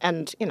actress.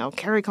 And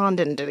Carrie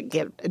Condon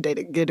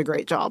did a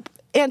great job.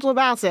 Angela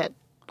Bassett.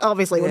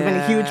 Obviously, it would have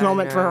been a huge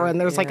moment for her. And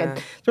there's like a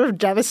sort of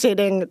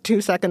devastating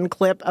 2-second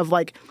clip of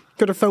like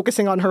sort of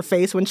focusing on her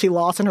face when she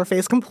lost, and her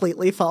face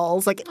completely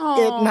falls. Like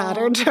it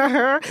mattered to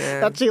her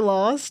that she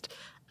lost.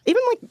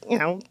 Even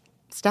like,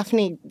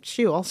 Stephanie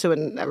Hsu, also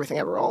in Everything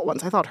Ever All at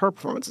Once. I thought her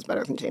performance was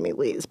better than Jamie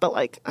Lee's, but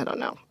like, I don't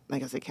know. I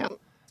guess I can't.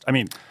 I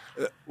mean,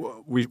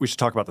 we should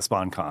talk about the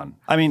SpawnCon.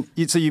 I mean,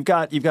 so you've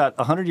got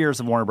 100 years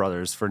of Warner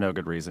Brothers for no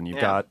good reason.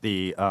 You've got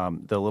the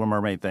Little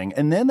Mermaid thing,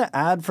 and then the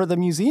ad for the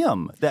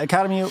museum, the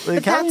Academy But Academy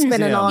that's been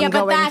an Museum. Yeah,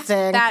 but ongoing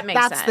thing. that makes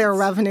That's their sense.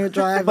 revenue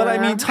driver. But I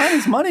mean, time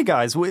is money,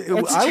 guys. I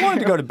wanted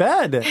to go to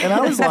bed, and I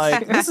was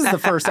like, "This is the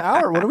first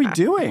hour. What are we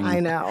doing?" I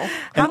know.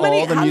 And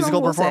all the how musical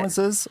long was it?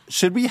 performances.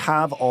 Should we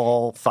have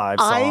all 5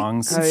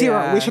 songs? Zero.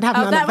 yeah. We should have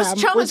Oh, none that of was them.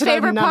 We Choma's should have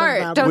favorite none of part.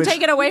 them. Don't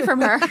take it away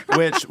from her.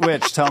 Which?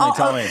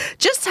 Tell me.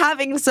 Just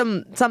having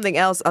something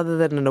else other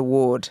than an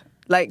award.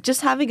 Like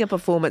just having a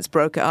performance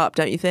broke it up,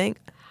 don't you think?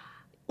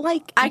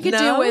 Like I could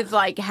No? do with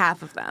like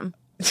half of them.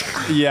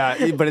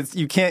 Yeah, but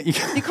you can't. You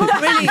can't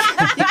really. You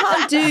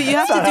have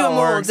to do how it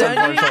more, works, don't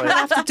you? You unfortunately.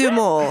 have to do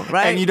more,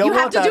 right? And you don't You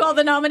have want to that. do all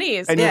the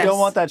nominees. And Yes. you don't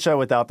want that show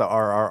without the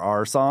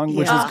RRR song,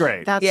 which was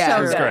great. That's Yeah, so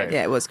it was good. great.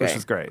 Yeah, it was great. Which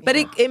was great. But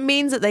it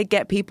means that they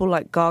get people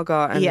like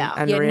Gaga and, Yeah.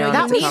 and Yeah, no,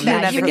 Rihanna you to need come.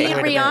 that. They're You never need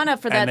getting rid of it. Rihanna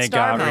for that and they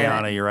star got moment.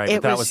 Rihanna, you're right.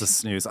 It But that was- was a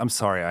snooze. I'm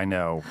sorry, I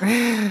know.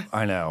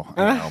 I know.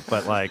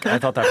 But like, I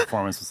thought that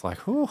performance was like,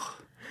 whew,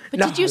 But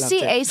did you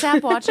see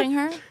ASAP watching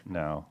her?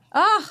 no.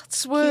 Oh,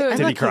 swoon.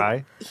 Did he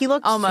cry? He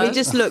looked Almost. He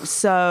just looks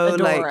so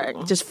Adoring.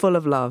 like just full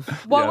of love.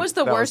 What Yeah, was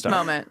the that was worst dark.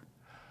 moment?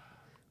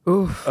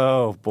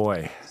 Oh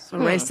boy.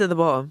 Race to the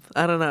bottom.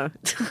 I don't know.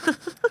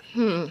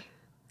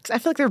 I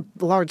feel like there are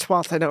large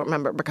swaths I don't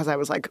remember because I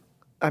was like,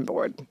 I'm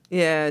bored.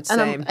 Yeah, it's And,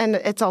 same. and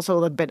it's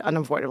also a bit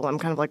unavoidable. I'm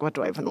kind of like, what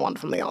do I even want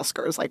from the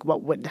Oscars? Like,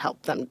 what would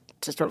help them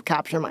to sort of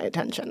capture my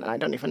attention? And I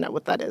don't even know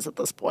what that is at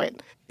this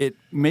point. It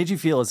made you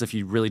feel as if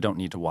you really don't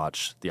need to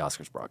watch the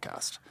Oscars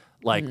broadcast.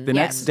 Like the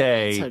next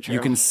day, so true. you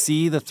can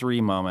see the 3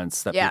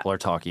 moments that Yeah. people are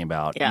talking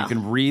about. Yeah. You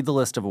can read the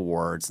list of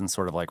awards and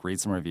sort of like read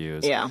some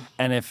reviews. Yeah.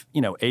 And if,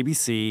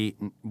 ABC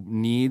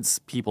needs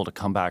people to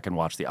come back and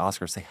watch the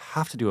Oscars, they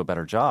have to do a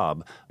better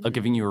job of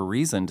giving you a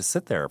reason to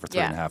sit there for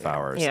 3.5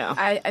 hours. Yeah.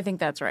 I think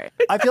that's right.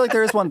 I feel like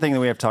there is one thing that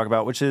we have to talk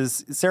about, which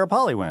is Sarah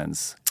Polley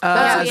wins.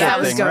 Yeah, that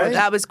was thing, good. right?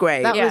 That was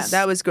great.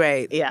 That was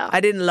great. Yeah.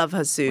 I didn't love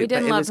her suit. We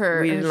didn't but love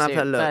her We didn't love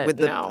her suit, look but with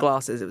the no.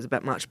 glasses. It was a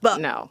bit much,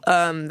 but No.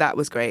 that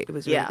was great. It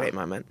was a really Yeah. great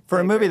moment. For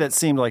a movie that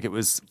seemed like it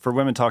was, for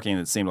women talking,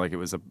 it seemed like it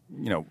was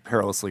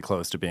perilously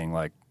close to being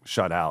like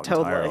shut out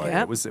Totally, entirely.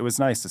 yeah. It was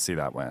nice to see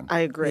that win. I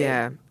agree.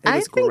 Yeah, it I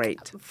was think,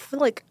 great. I feel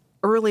like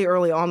early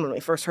on when we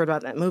first heard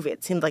about that movie,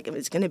 it seemed like it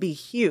was going to be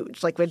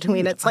huge. Like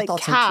between its like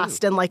thought so,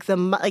 cast and like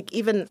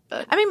even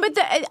I mean, but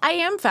I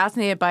am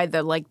fascinated by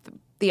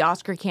the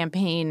Oscar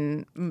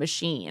campaign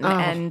machine.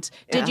 And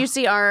did you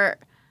see our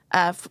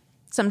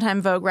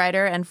sometime Vogue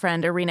writer and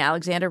friend Irina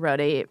Alexander wrote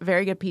a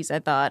very good piece, I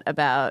thought,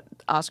 about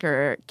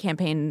Oscar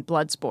campaign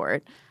blood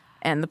sport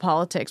and the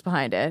politics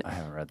behind it. I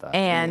haven't read that.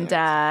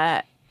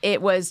 And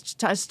it was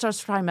just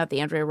talking about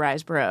the Andrea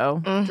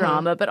Riseborough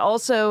drama, but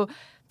also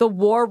the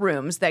war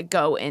rooms that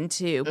go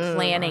into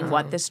planning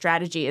what the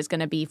strategy is going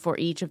to be for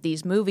each of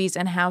these movies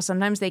and how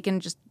sometimes they can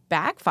just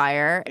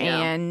backfire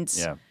and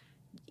Yeah.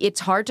 it's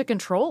hard to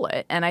control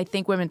it. And I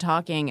think Women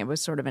Talking, it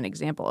was sort of an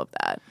example of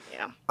that.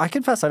 I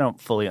confess I don't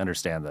fully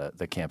understand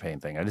the campaign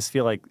thing. I just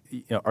feel like,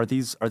 are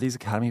these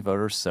Academy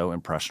voters so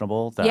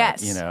impressionable that,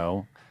 Yes.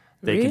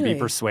 they can be Really?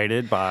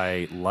 persuaded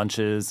by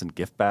lunches and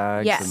gift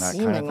bags Yes. and that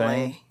kind of thing?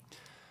 seemingly.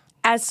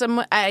 As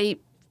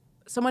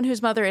someone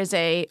whose mother is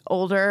a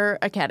older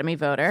Academy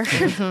voter,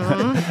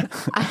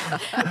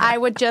 I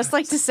would just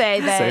like to say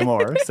that Say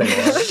more.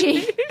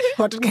 she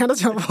What did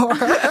Candace vote for?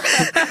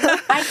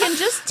 I can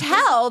just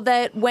tell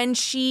that when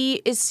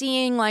she is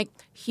seeing like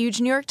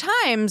huge New York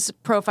Times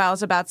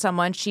profiles about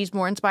someone, she's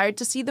more inspired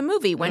to see the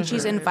movie. When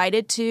she's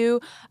invited to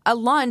a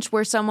lunch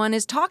where someone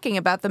is talking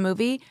about the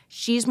movie,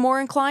 she's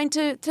more inclined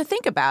to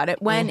think about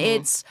it. When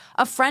it's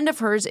a friend of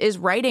hers is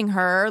writing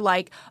her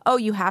like, oh,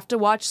 you have to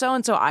watch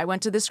so-and-so. I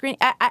went to the screen.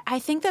 I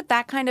think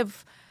that kind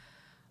of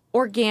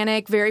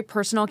organic, very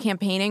personal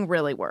campaigning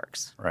really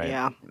works. Right.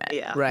 Yeah.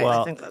 Right.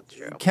 Well, I think that's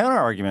true. Counter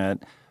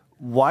argument.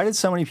 Why did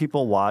so many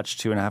people watch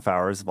 2.5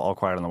 hours of All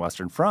Quiet on the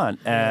Western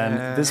Front?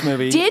 And this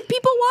movie, Did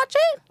people watch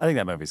it? I think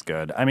that movie's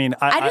good. I mean,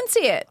 I didn't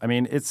see it. I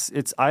mean, it's.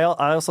 I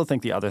also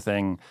think the other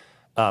thing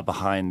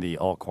behind the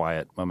All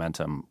Quiet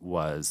momentum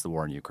was the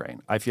war in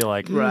Ukraine. I feel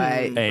like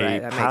Right, a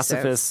right, that makes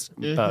sense.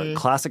 pacifist,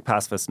 classic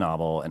pacifist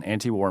novel, an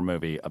anti-war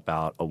movie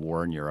about a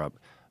war in Europe.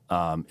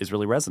 Is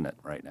really resonant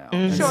right now.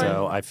 And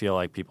so I feel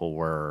like people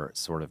were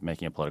sort of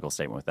making a political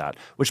statement with that.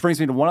 Which brings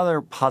me to one other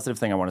positive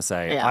thing I want to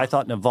say. Yeah. I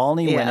thought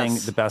Navalny Yes. winning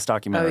the best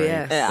documentary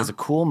yes. was a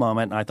cool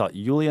moment. And I thought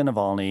Yulia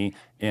Navalny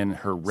in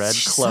her red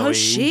She's Chloe. so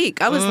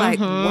chic. I was like,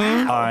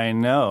 wow. I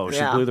know. She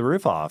Yeah. blew the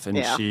roof off. And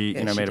Yeah. she, Yeah,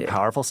 she made a did.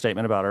 powerful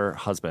statement about her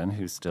husband,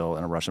 who's still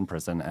in a Russian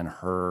prison, and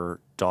her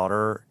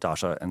daughter,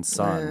 Dasha, and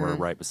son were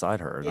right beside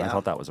her. And I Yeah.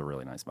 thought that was a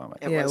really nice moment.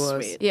 It Yeah, it was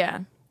was. sweet.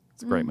 Yeah.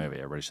 It's a great movie.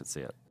 Everybody should see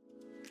it.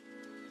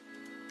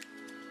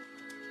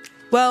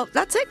 Well,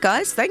 that's it,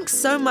 guys. Thanks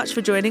so much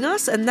for joining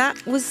us. And that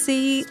was our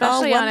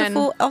Especially on an-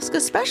 wonderful Oscar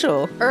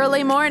special.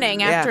 Early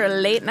morning after Yeah. a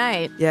late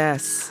night.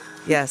 Yes.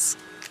 Yes.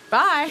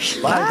 Bye.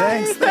 Bye.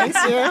 Thanks.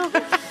 Thanks, you.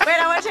 Wait,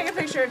 I want to take a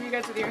picture of you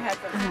guys with your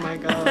headphones. Oh my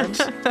god.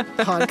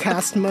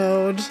 Podcast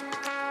mode.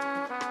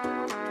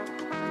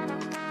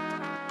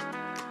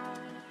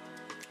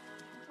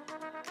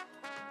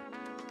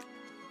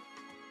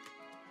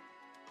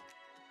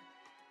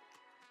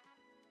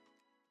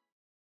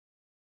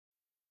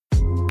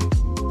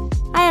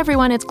 Hi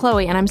everyone, it's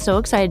Chloe, and I'm so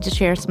excited to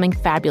share something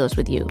fabulous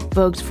with you.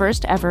 Vogue's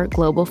first ever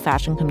global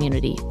fashion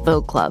community,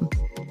 Vogue Club.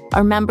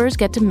 Our members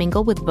get to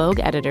mingle with Vogue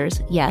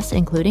editors, yes,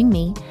 including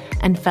me,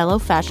 and fellow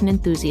fashion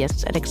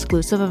enthusiasts at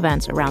exclusive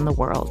events around the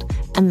world.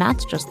 And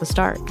that's just the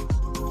start.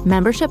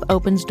 Membership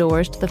opens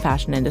doors to the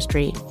fashion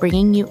industry,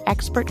 bringing you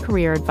expert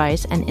career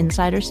advice and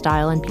insider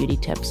style and beauty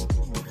tips.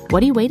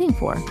 What are you waiting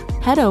for?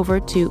 Head over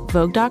to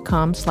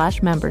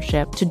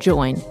vogue.com/membership to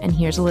join, and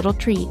here's a little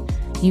treat.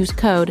 Use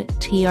code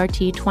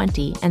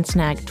TRT20 and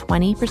snag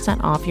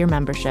 20% off your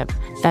membership.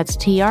 That's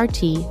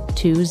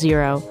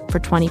TRT20 for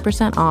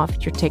 20% off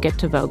your ticket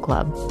to Vogue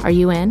Club. Are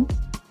you in?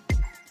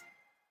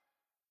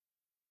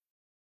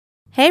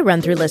 Hey,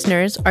 Run Through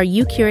listeners, are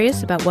you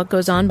curious about what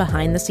goes on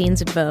behind the scenes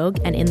at Vogue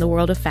and in the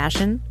world of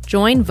fashion?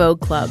 Join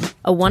Vogue Club,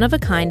 a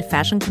one-of-a-kind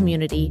fashion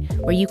community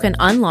where you can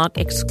unlock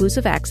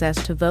exclusive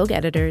access to Vogue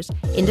editors,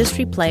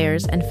 industry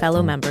players, and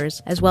fellow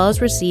members, as well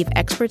as receive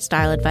expert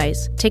style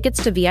advice,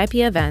 tickets to VIP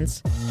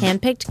events,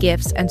 handpicked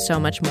gifts, and so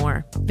much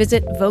more.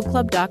 Visit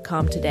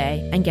VogueClub.com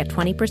today and get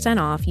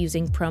 20% off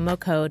using promo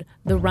code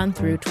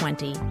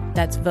TheRunThrough20.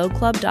 That's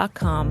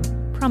VogueClub.com,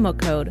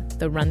 promo code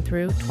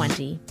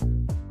TheRunThrough20.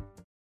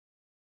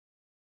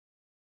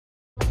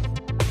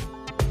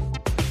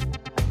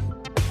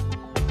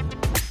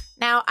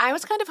 Now, I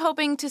was kind of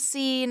hoping to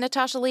see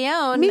Natasha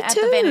Lyonne Me at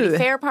the Vanity too.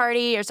 Fair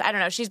party, or I don't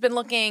know. She's been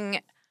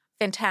looking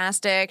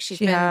fantastic. She's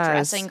She been has.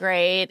 dressing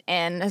great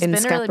and has In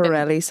been really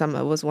Schiaparelli, been...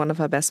 summer was one of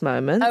her best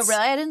moments. Oh,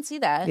 really? I didn't see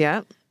that.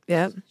 Yeah,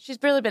 yeah. She's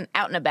really been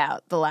out and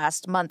about the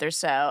last month or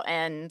so.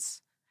 And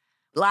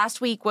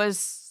last week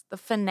was the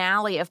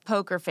finale of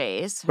Poker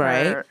Face,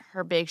 Right.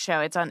 her big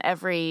show. It's on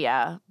every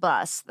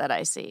bus that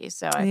I see.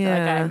 So I feel like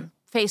Yeah. I'm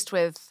faced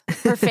with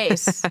her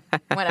face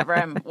whenever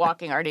I'm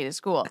walking Artie to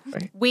school.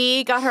 Right.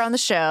 We got her on the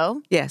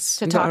show Yes.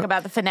 to we talk got-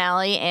 about the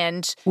finale.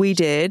 And We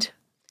did,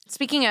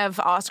 speaking of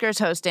Oscars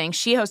hosting,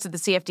 she hosted the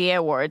CFDA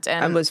Awards.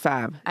 And was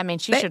fab. I mean,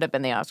 she should have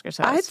been the Oscars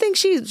host. I think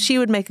she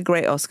would make a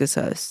great Oscars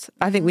host.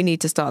 I think we need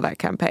to start that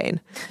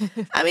campaign.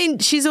 I mean,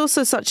 she's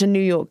also such a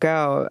New York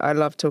girl. I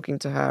love talking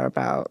to her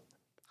about.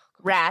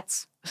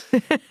 Rats.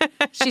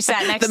 She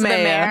sat next The to the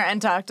mayor. mayor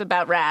and talked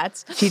about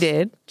rats. She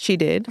did.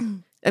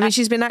 I mean,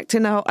 she's been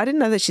acting. I didn't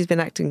know that she's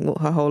been acting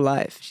her whole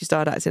life. She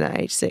started acting at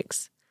age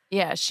 6.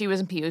 Yeah, she was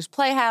in Pee-wee's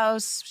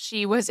Playhouse.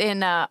 She was in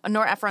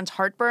Nora Ephron's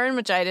Heartburn,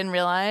 which I didn't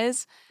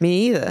realize.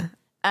 Me either.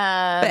 But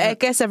I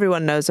guess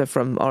everyone knows her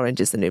from Orange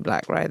is the New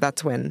Black, right?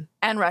 That's when.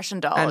 And Russian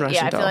Doll. And Russian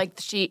yeah, I Doll. feel like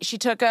she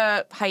took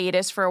a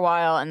hiatus for a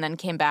while and then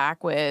came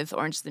back with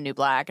Orange is the New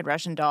Black and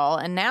Russian Doll.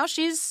 And now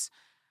she's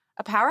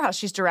a powerhouse.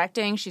 She's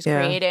directing, she's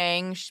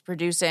creating, she's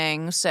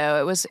producing. So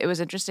it was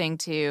interesting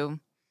to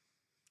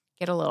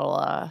get a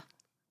little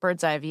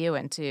bird's eye view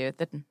into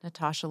the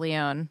Natasha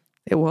Lyonne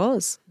It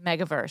was.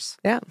 megaverse.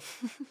 Yeah.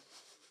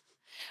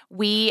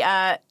 We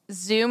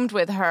Zoomed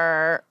with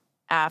her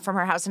from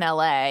her house in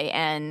LA,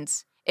 and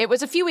it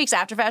was a few weeks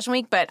after Fashion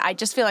Week, but I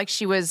just feel like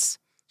she was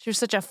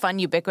such a fun,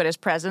 ubiquitous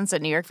presence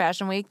at New York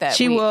Fashion Week that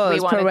She we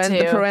was. wanted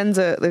The to.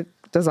 Parenza, the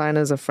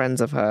designers are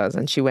friends of hers,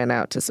 and she went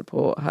out to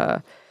support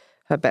her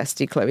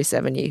bestie, Chloe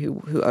Sevigny,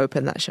 who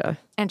opened that show.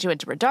 And she went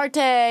to Rodarte,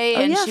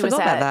 and yeah, I she was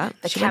forgot at about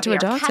that. the She went to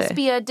Caviar Rodarte.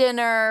 Caspia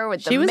dinner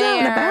with the She was mayor. out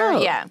and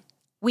about. Yeah.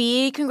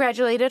 We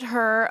congratulated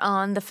her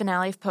on the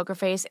finale of Poker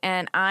Face,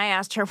 and I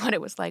asked her what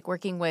it was like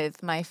working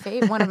with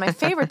one of my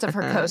favorites of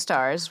her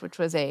co-stars, which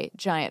was a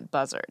giant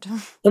buzzard.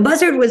 The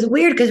buzzard was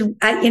weird because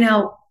I'd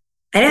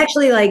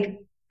actually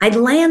I'd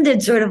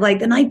landed sort of like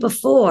the night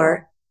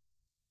before,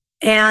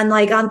 and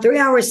like on 3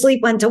 hours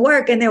sleep went to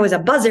work, and there was a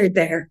buzzard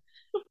there.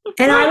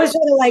 And I was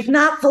sort of like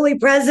not fully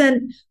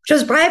present, which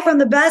was probably from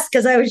the best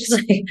because I was just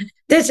like,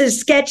 this is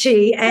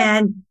sketchy,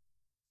 and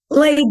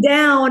laid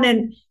down.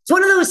 And it's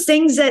one of those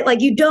things that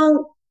like you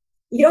don't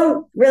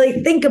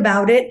really think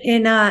about it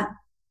in the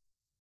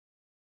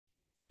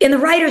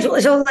writers.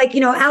 So like,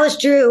 Alice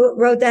Drew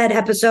wrote that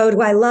episode,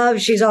 who I love.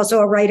 She's also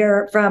a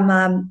writer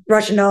from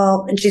Russian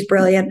Doll, and she's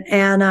brilliant.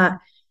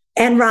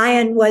 And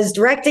Ryan was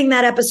directing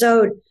that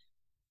episode.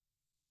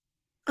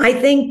 I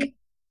think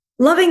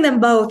loving them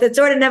both, it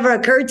sort of never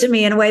occurred to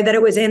me in a way that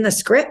it was in the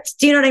script.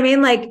 Do you know what I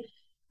mean? Like,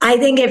 I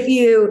think if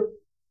you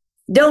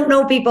don't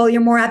know people,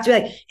 you're more apt to be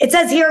like, it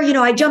says here,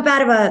 I jump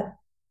out of a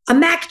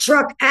Mack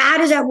truck. How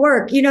does that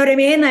work? You know what I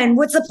mean? And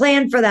what's the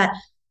plan for that?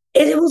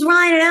 It was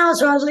Ryan and Alice,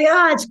 so I was like,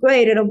 it's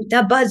great.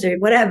 That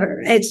buzzard,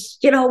 whatever. It's,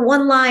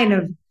 one line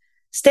of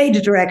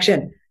stage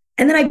direction.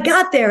 And then I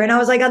got there and I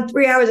was like on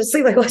 3 hours of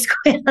sleep, like, what's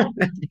going on?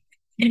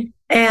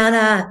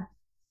 And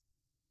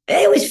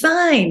it was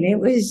fine. It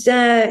was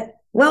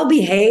well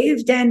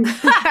behaved. And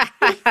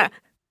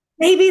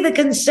maybe the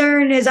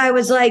concern is I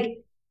was like,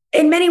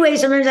 in many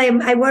ways, sometimes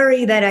I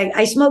worry that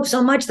I smoke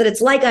so much that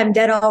it's like I'm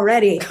dead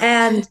already.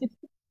 And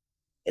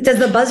does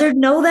the buzzard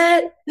know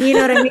that? You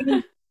know what I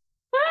mean?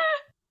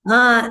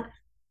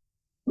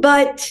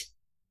 But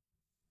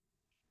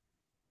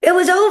it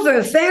was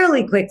over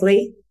fairly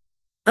quickly.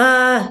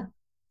 And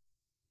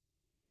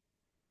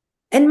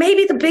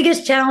maybe the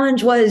biggest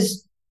challenge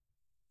was,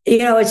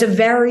 it's a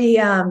very,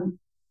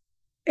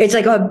 it's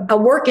like a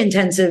work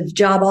intensive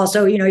job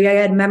also. You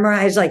had to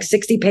memorize like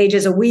 60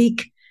 pages a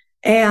week.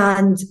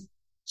 And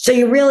so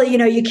you really,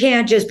 you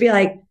can't just be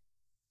like,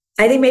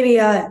 I think maybe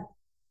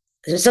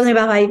something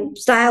about my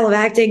style of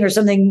acting or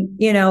something,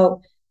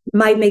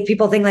 might make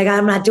people think like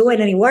I'm not doing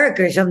any work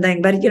or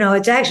something. But,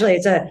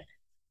 it's a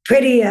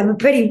pretty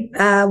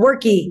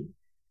worky,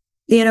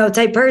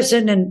 type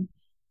person. And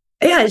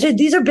yeah,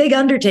 these are big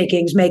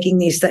undertakings making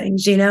these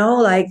things,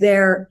 like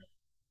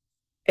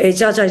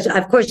it's also,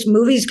 of course,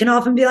 movies can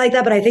often be like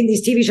that. But I think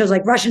these TV shows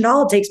like Russian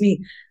Doll takes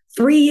me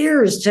 3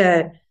 years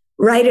to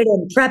write it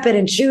and prep it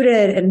and shoot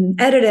it and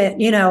edit it.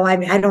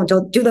 I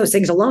don't do those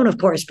things alone, of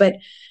course, but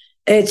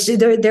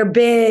they're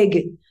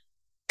big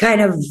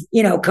kind of,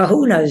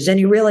 kahunas, and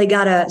you really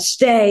got to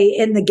stay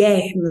in the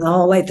game the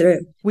whole way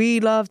through. We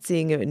loved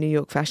seeing you at New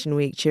York Fashion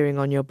Week cheering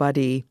on your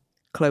buddy,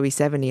 Chloe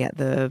Sevigny, at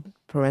the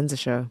Parenza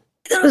show.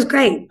 That was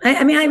great.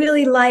 I mean, I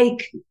really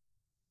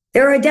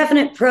there are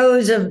definite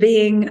pros of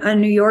being a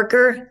New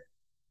Yorker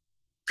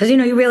because,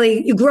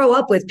 you grow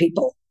up with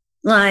people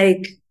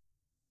like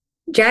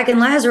Jack and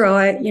Lazaro.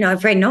 I've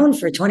probably known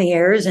for 20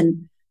 years,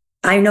 and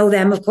I know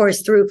them, of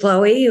course, through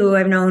Chloe, who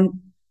I've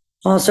known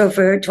also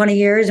for 20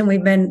 years, and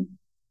we've been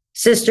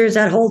sisters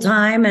that whole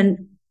time.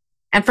 And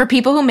And for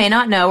people who may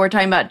not know, we're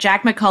talking about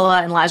Jack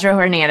McCullough and Lazaro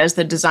Hernandez,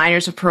 the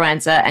designers of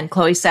Proenza, and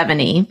Chloe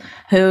Sevigny,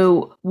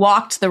 who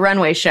walked the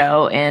runway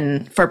show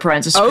for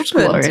Proenza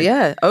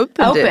Superstroller.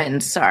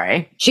 Opened,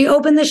 sorry. She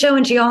opened the show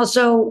and she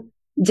also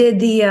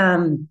did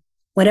the,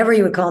 whatever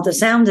you would call it, the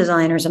sound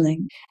design or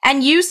something.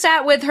 And you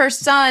sat with her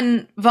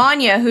son,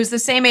 Vanya, who's the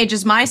same age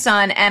as my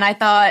son, and I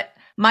thought,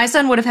 my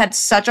son would have had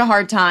such a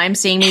hard time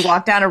seeing me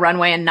walk down a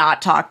runway and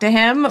not talk to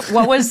him.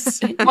 What was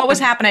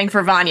happening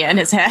for Vanya in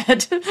his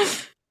head?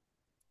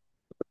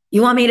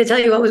 You want me to tell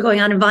you what was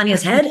going on in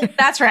Vanya's head?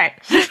 That's right.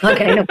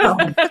 Okay, no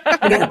problem.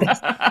 I got this.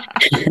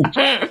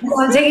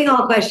 I'm taking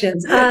all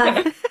questions.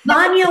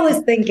 Vanya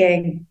was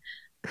thinking,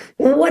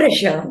 what a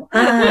show.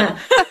 I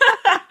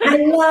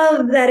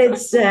love that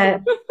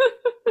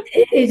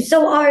it's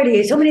so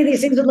arty. So many of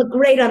these things would look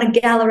great on a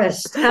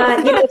gallerist.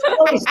 It's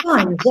always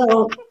fun.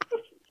 So,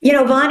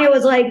 Vanya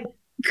was like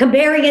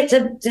comparing it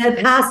to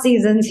past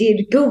seasons.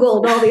 He'd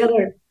Googled all the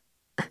other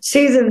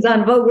seasons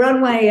on Vogue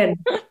Runway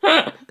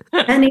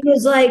and he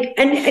was like,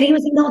 and he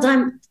was thinking the whole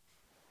time,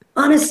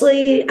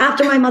 honestly,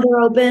 after my mother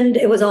opened,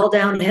 it was all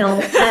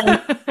downhill. And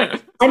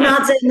I'm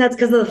not saying that's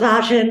because of the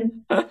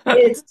fashion.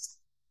 It's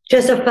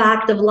just a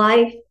fact of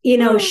life.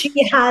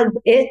 She had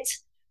it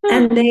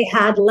and they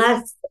had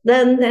less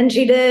than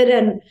she did.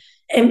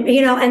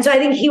 And so I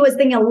think he was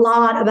thinking a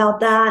lot about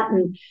that.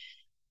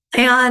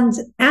 And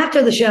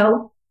after the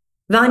show,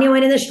 Vanya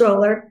went in the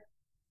stroller.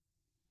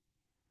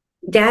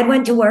 Dad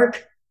went to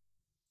work.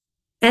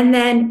 And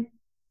then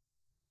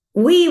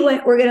we're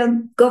going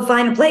to go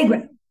find a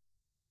playground.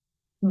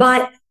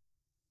 But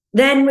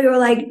then we were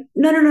like,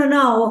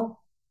 no.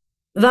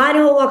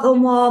 Vanya will walk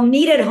home, we'll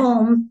meet at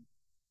home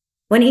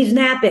when he's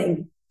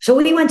napping. So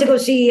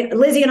Lizzie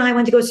and I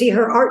went to go see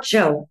her art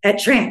show at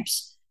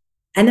Tramps.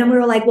 And then we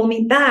were like, we'll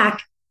meet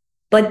back.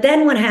 But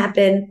then what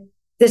happened,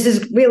 this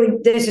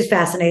is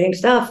fascinating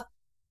stuff.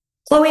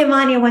 Chloe and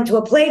Vanya went to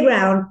a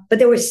playground, but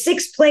there were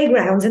 6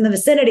 playgrounds in the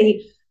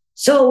vicinity.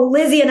 So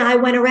Lizzie and I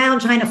went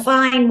around trying to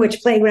find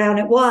which playground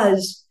it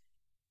was.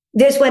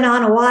 This went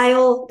on a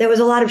while. There was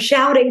a lot of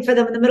shouting for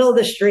them in the middle of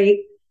the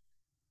street.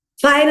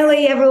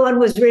 Finally, everyone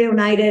was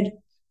reunited.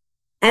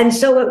 And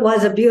so it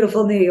was a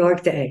beautiful New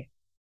York day.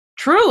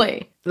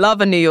 Truly.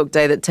 Love a New York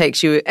day that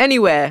takes you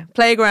anywhere.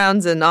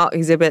 Playgrounds and art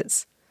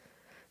exhibits,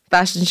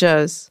 fashion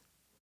shows.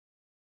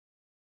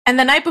 And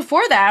the night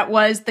before that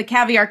was the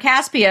Caviar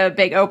Caspia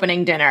big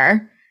opening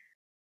dinner,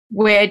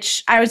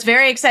 which I was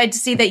very excited to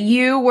see that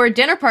you were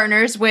dinner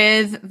partners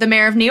with the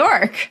mayor of New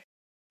York.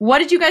 What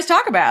did you guys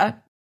talk about?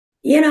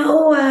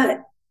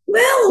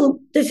 Well,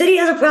 the city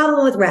has a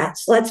problem with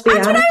rats. Let's be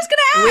honest. That's what I was going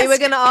to ask. We were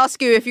going to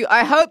ask you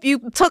I hope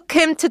you took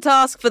him to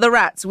task for the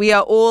rats. We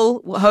are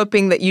all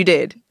hoping that you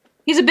did.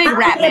 He's a big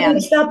rat man.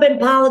 Mixed up in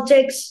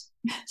politics.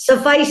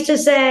 Suffice to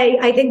say,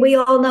 I think we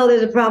all know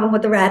there's a problem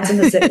with the rats in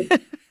the city.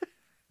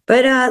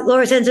 But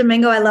Laura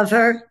Santo-Domingo, I love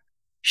her.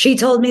 She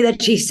told me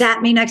that she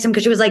sat me next to him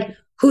because she was like,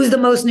 who's the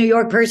most New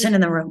York person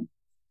in the room?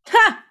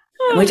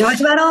 And we talked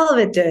about all of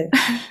it.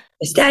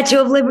 The Statue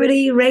of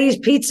Liberty, Ray's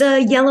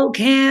Pizza, Yellow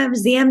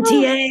Cabs, the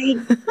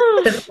MTA,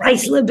 the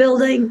Chrysler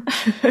Building.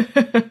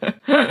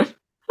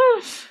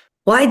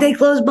 Why'd they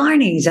close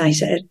Barney's? I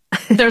said.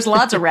 There's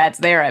lots of rats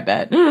there, I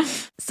bet.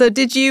 So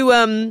did you,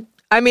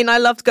 I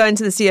loved going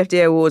to the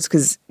CFDA Awards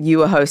because you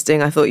were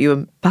hosting. I thought you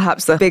were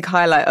perhaps the big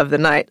highlight of the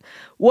night.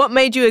 What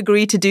made you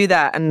agree to do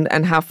that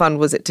and how fun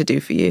was it to do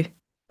for you?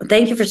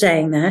 Thank you for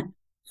saying that.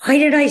 Why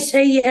did I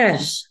say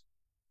yes?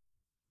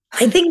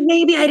 I think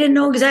maybe I didn't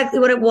know exactly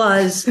what it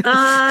was, if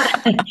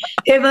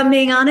I'm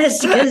being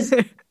honest, because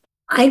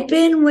I'd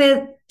been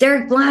with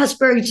Derek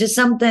Blasberg to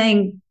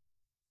something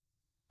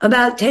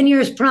about 10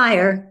 years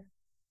prior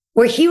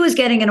where he was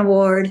getting an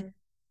award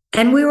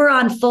and we were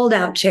on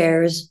fold-out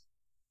chairs.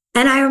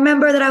 And I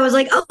remember that I was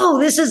like, oh,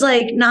 this is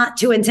like not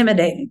too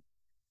intimidating.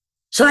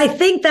 So I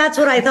think that's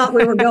what I thought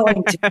we were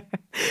going to.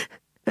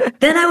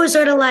 Then I was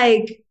sort of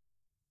like,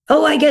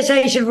 oh, I guess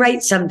I should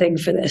write something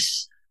for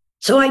this.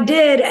 So I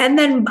did. And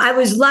then I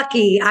was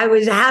lucky. I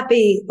was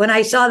happy when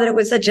I saw that it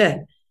was such a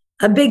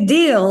big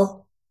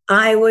deal.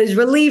 I was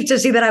relieved to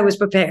see that I was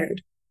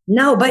prepared.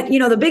 No, but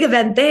the big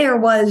event there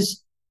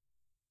was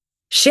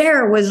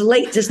Cher was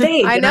late to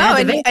stage. I know.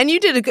 And you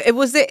did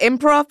was it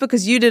improv?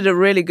 Because you did a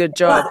really good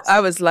job.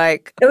 I was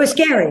like. It was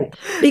scary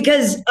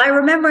because I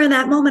remember in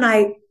that moment,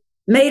 I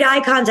made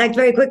eye contact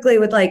very quickly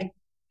with like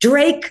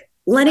Drake,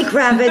 Lenny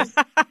Kravitz,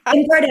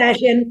 Kim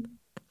Kardashian,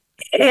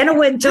 Anna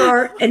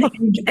Wintour,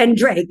 and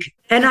Drake.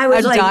 And I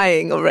was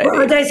dying already.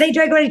 Or did I say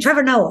Drake already?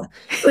 Trevor Noah.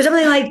 It was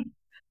something like,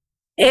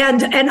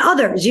 and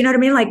others, you know what I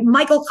mean? Like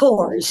Michael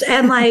Kors.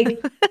 And like,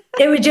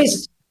 it was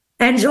just,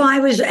 and so I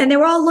was, and they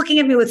were all looking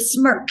at me with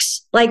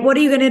smirks. Like, what are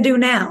you going to do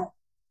now?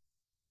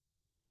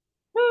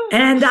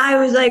 And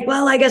I was like,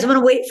 well, I guess I'm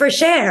going to wait for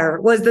Cher,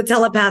 was the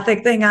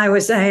telepathic thing I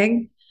was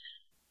saying.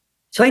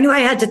 So I knew I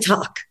had to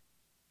talk.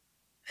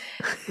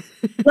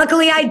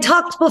 Luckily, I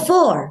talked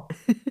before.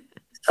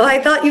 So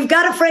I thought, you've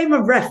got a frame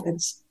of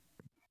reference.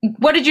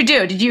 What did you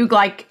do? Did you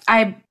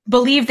I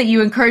believe that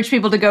you encouraged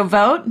people to go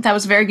vote. That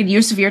was a very good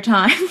use of your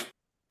time.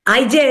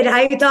 I did.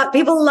 I thought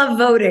people love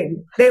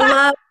voting. They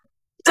love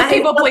It's a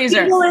people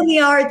pleaser. People in the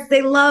arts,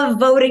 they love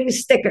voting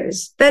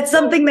stickers. That's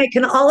something they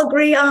can all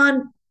agree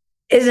on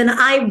is an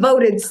I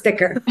voted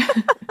sticker.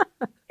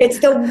 It's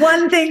the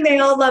one thing they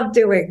all love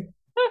doing.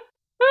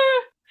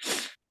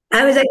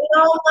 I was like, we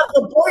all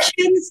love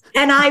abortions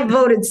and I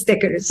voted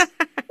stickers.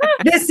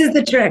 This is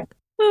the trick.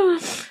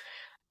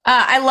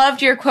 I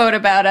loved your quote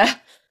about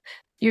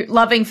you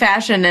loving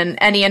fashion and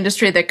any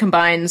industry that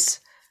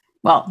combines,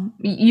 well,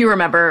 you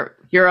remember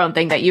your own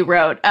thing that you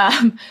wrote,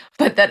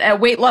 but that a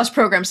weight loss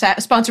program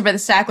sponsored by the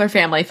Sackler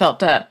family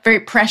felt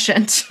very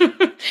prescient.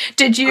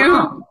 Did you?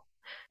 Oh,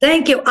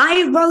 thank you.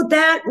 I wrote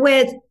that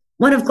with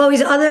one of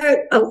Chloe's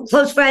other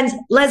close friends,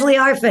 Leslie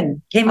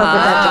Arfin, came up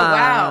with that. Oh,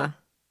 wow.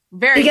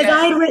 Very because good.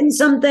 I had written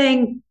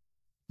something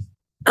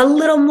a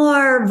little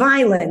more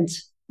violent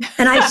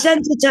and I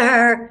sent it to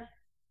her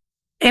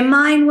and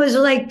mine was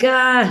like,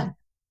 I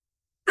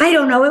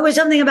don't know. It was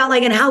something about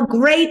like, and how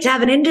great to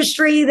have an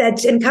industry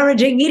that's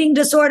encouraging eating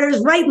disorders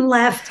right and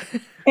left.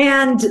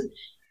 And,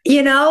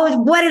 you know,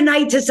 what a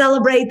night to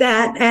celebrate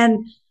that.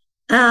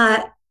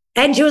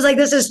 And she was like,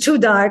 this is too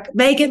dark.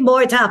 Make it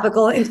more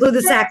topical. Include the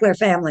Sackler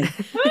family.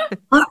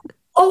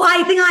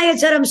 I think I had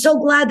said, I'm so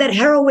glad that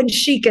heroin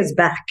chic is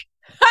back.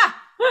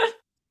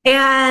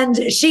 And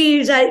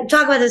she said,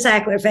 talk about the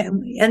Sackler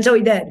family. And so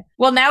he did.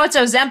 Well, now it's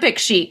Ozempic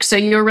chic. So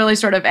you're really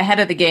sort of ahead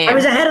of the game. I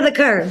was ahead of the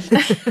curve.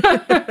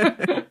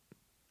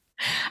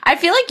 I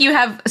feel like you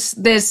have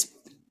this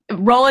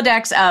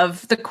Rolodex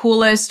of the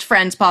coolest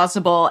friends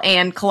possible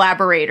and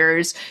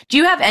collaborators. Do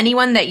you have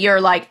anyone that you're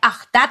like,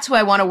 that's who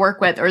I want to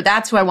work with, or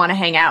that's who I want to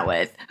hang out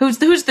with? Who's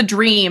the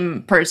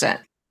dream person?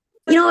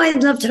 You know,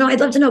 I'd love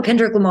to know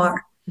Kendrick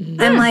Lamar.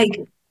 And like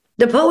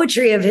the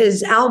poetry of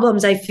his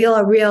albums, I feel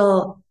a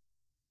real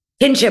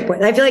kinship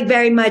with. I feel like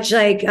very much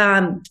like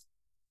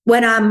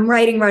when I'm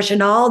writing Russian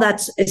Doll,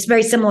 it's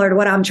very similar to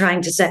what I'm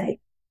trying to say.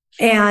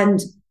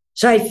 And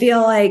so I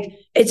feel like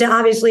it's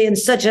obviously in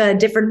such a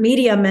different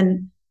medium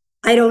and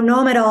I don't know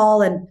him at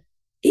all. And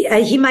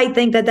he might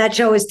think that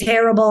show is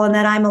terrible and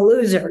that I'm a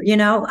loser, you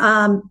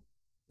know?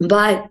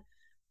 But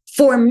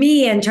for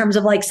me, in terms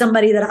of like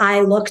somebody that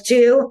I look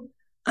to,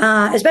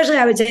 especially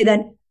I would say that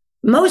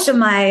most of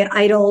my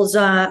idols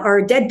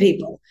are dead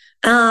people.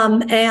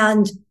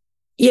 And,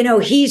 you know,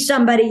 he's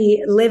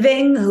somebody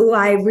living who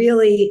I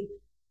really,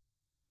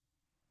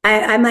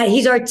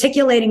 he's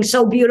articulating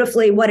so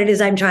beautifully what it is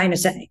I'm trying to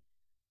say.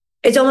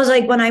 It's almost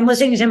like when I'm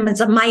listening to him,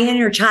 it's my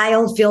inner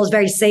child feels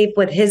very safe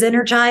with his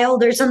inner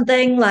child or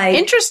something. Like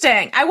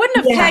interesting. I wouldn't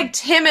have pegged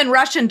him and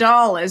Russian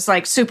Doll as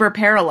like super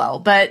parallel,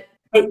 but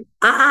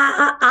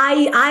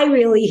I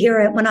really hear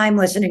it when I'm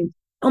listening,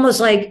 almost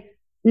like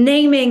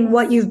naming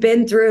what you've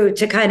been through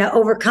to kind of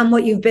overcome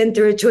what you've been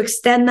through, to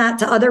extend that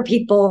to other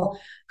people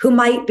who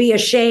might be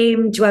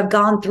ashamed to have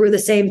gone through the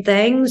same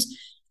things,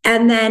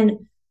 and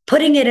then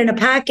putting it in a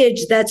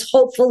package that's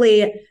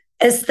hopefully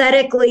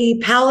aesthetically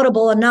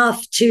palatable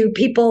enough to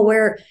people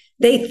where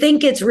they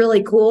think it's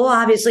really cool.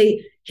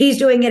 Obviously, he's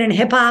doing it in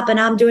hip hop and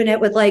I'm doing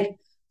it with like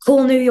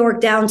cool New York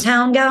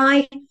downtown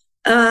guy.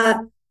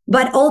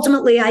 But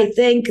ultimately, I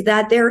think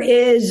that there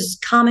is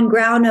common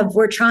ground of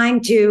we're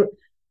trying to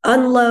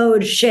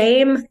unload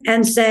shame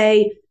and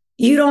say,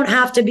 you don't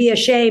have to be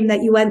ashamed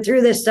that you went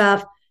through this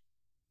stuff.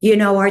 You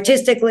know,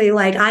 artistically,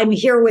 like I'm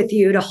here with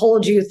you to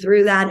hold you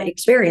through that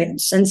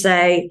experience and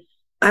say,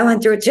 I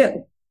went through it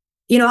too.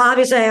 You know,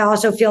 obviously, I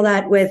also feel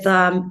that with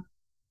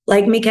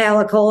like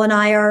Michaela Cole and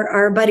I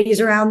are buddies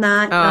around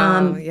that.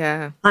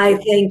 Yeah. I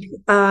think,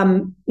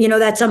 you know,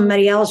 that's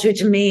somebody else who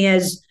to me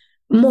is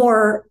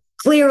more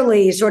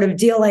clearly sort of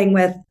dealing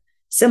with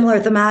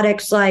similar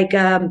thematics like,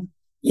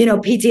 you know,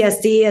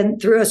 PTSD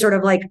and through a sort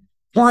of like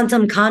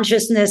quantum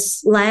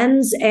consciousness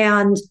lens,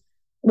 and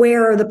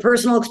where the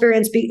personal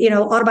experience, you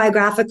know,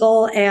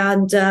 autobiographical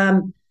and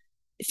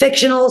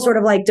fictional sort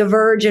of like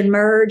diverge and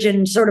merge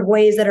in sort of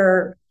ways that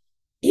are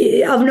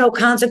of no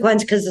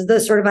consequence because the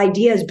sort of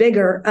idea is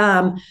bigger.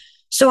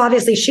 So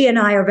obviously she and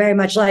I are very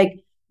much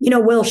like, you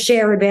know, we'll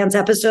share advanced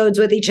episodes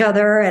with each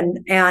other, and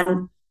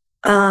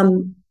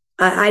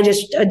I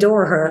just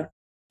adore her.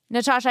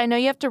 Natasha, I know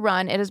you have to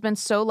run. It has been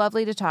so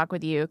lovely to talk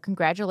with you.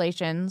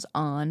 Congratulations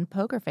on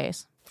Poker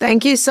Face.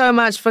 Thhank you so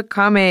much for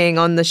coming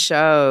on the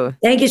show.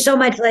 Thank you so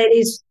much,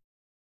 ladies.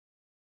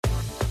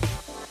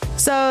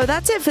 So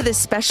that's it for this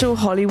special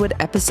Hollywood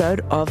episode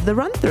of The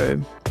Run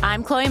Through.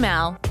 I'm Chloe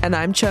Mal. And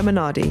I'm Chioma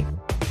Nnadi.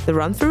 The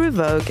Run Through with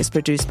Vogue is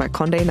produced by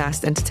Condé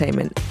Nast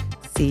Entertainment.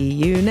 See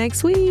you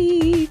next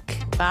week.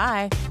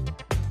 Bye.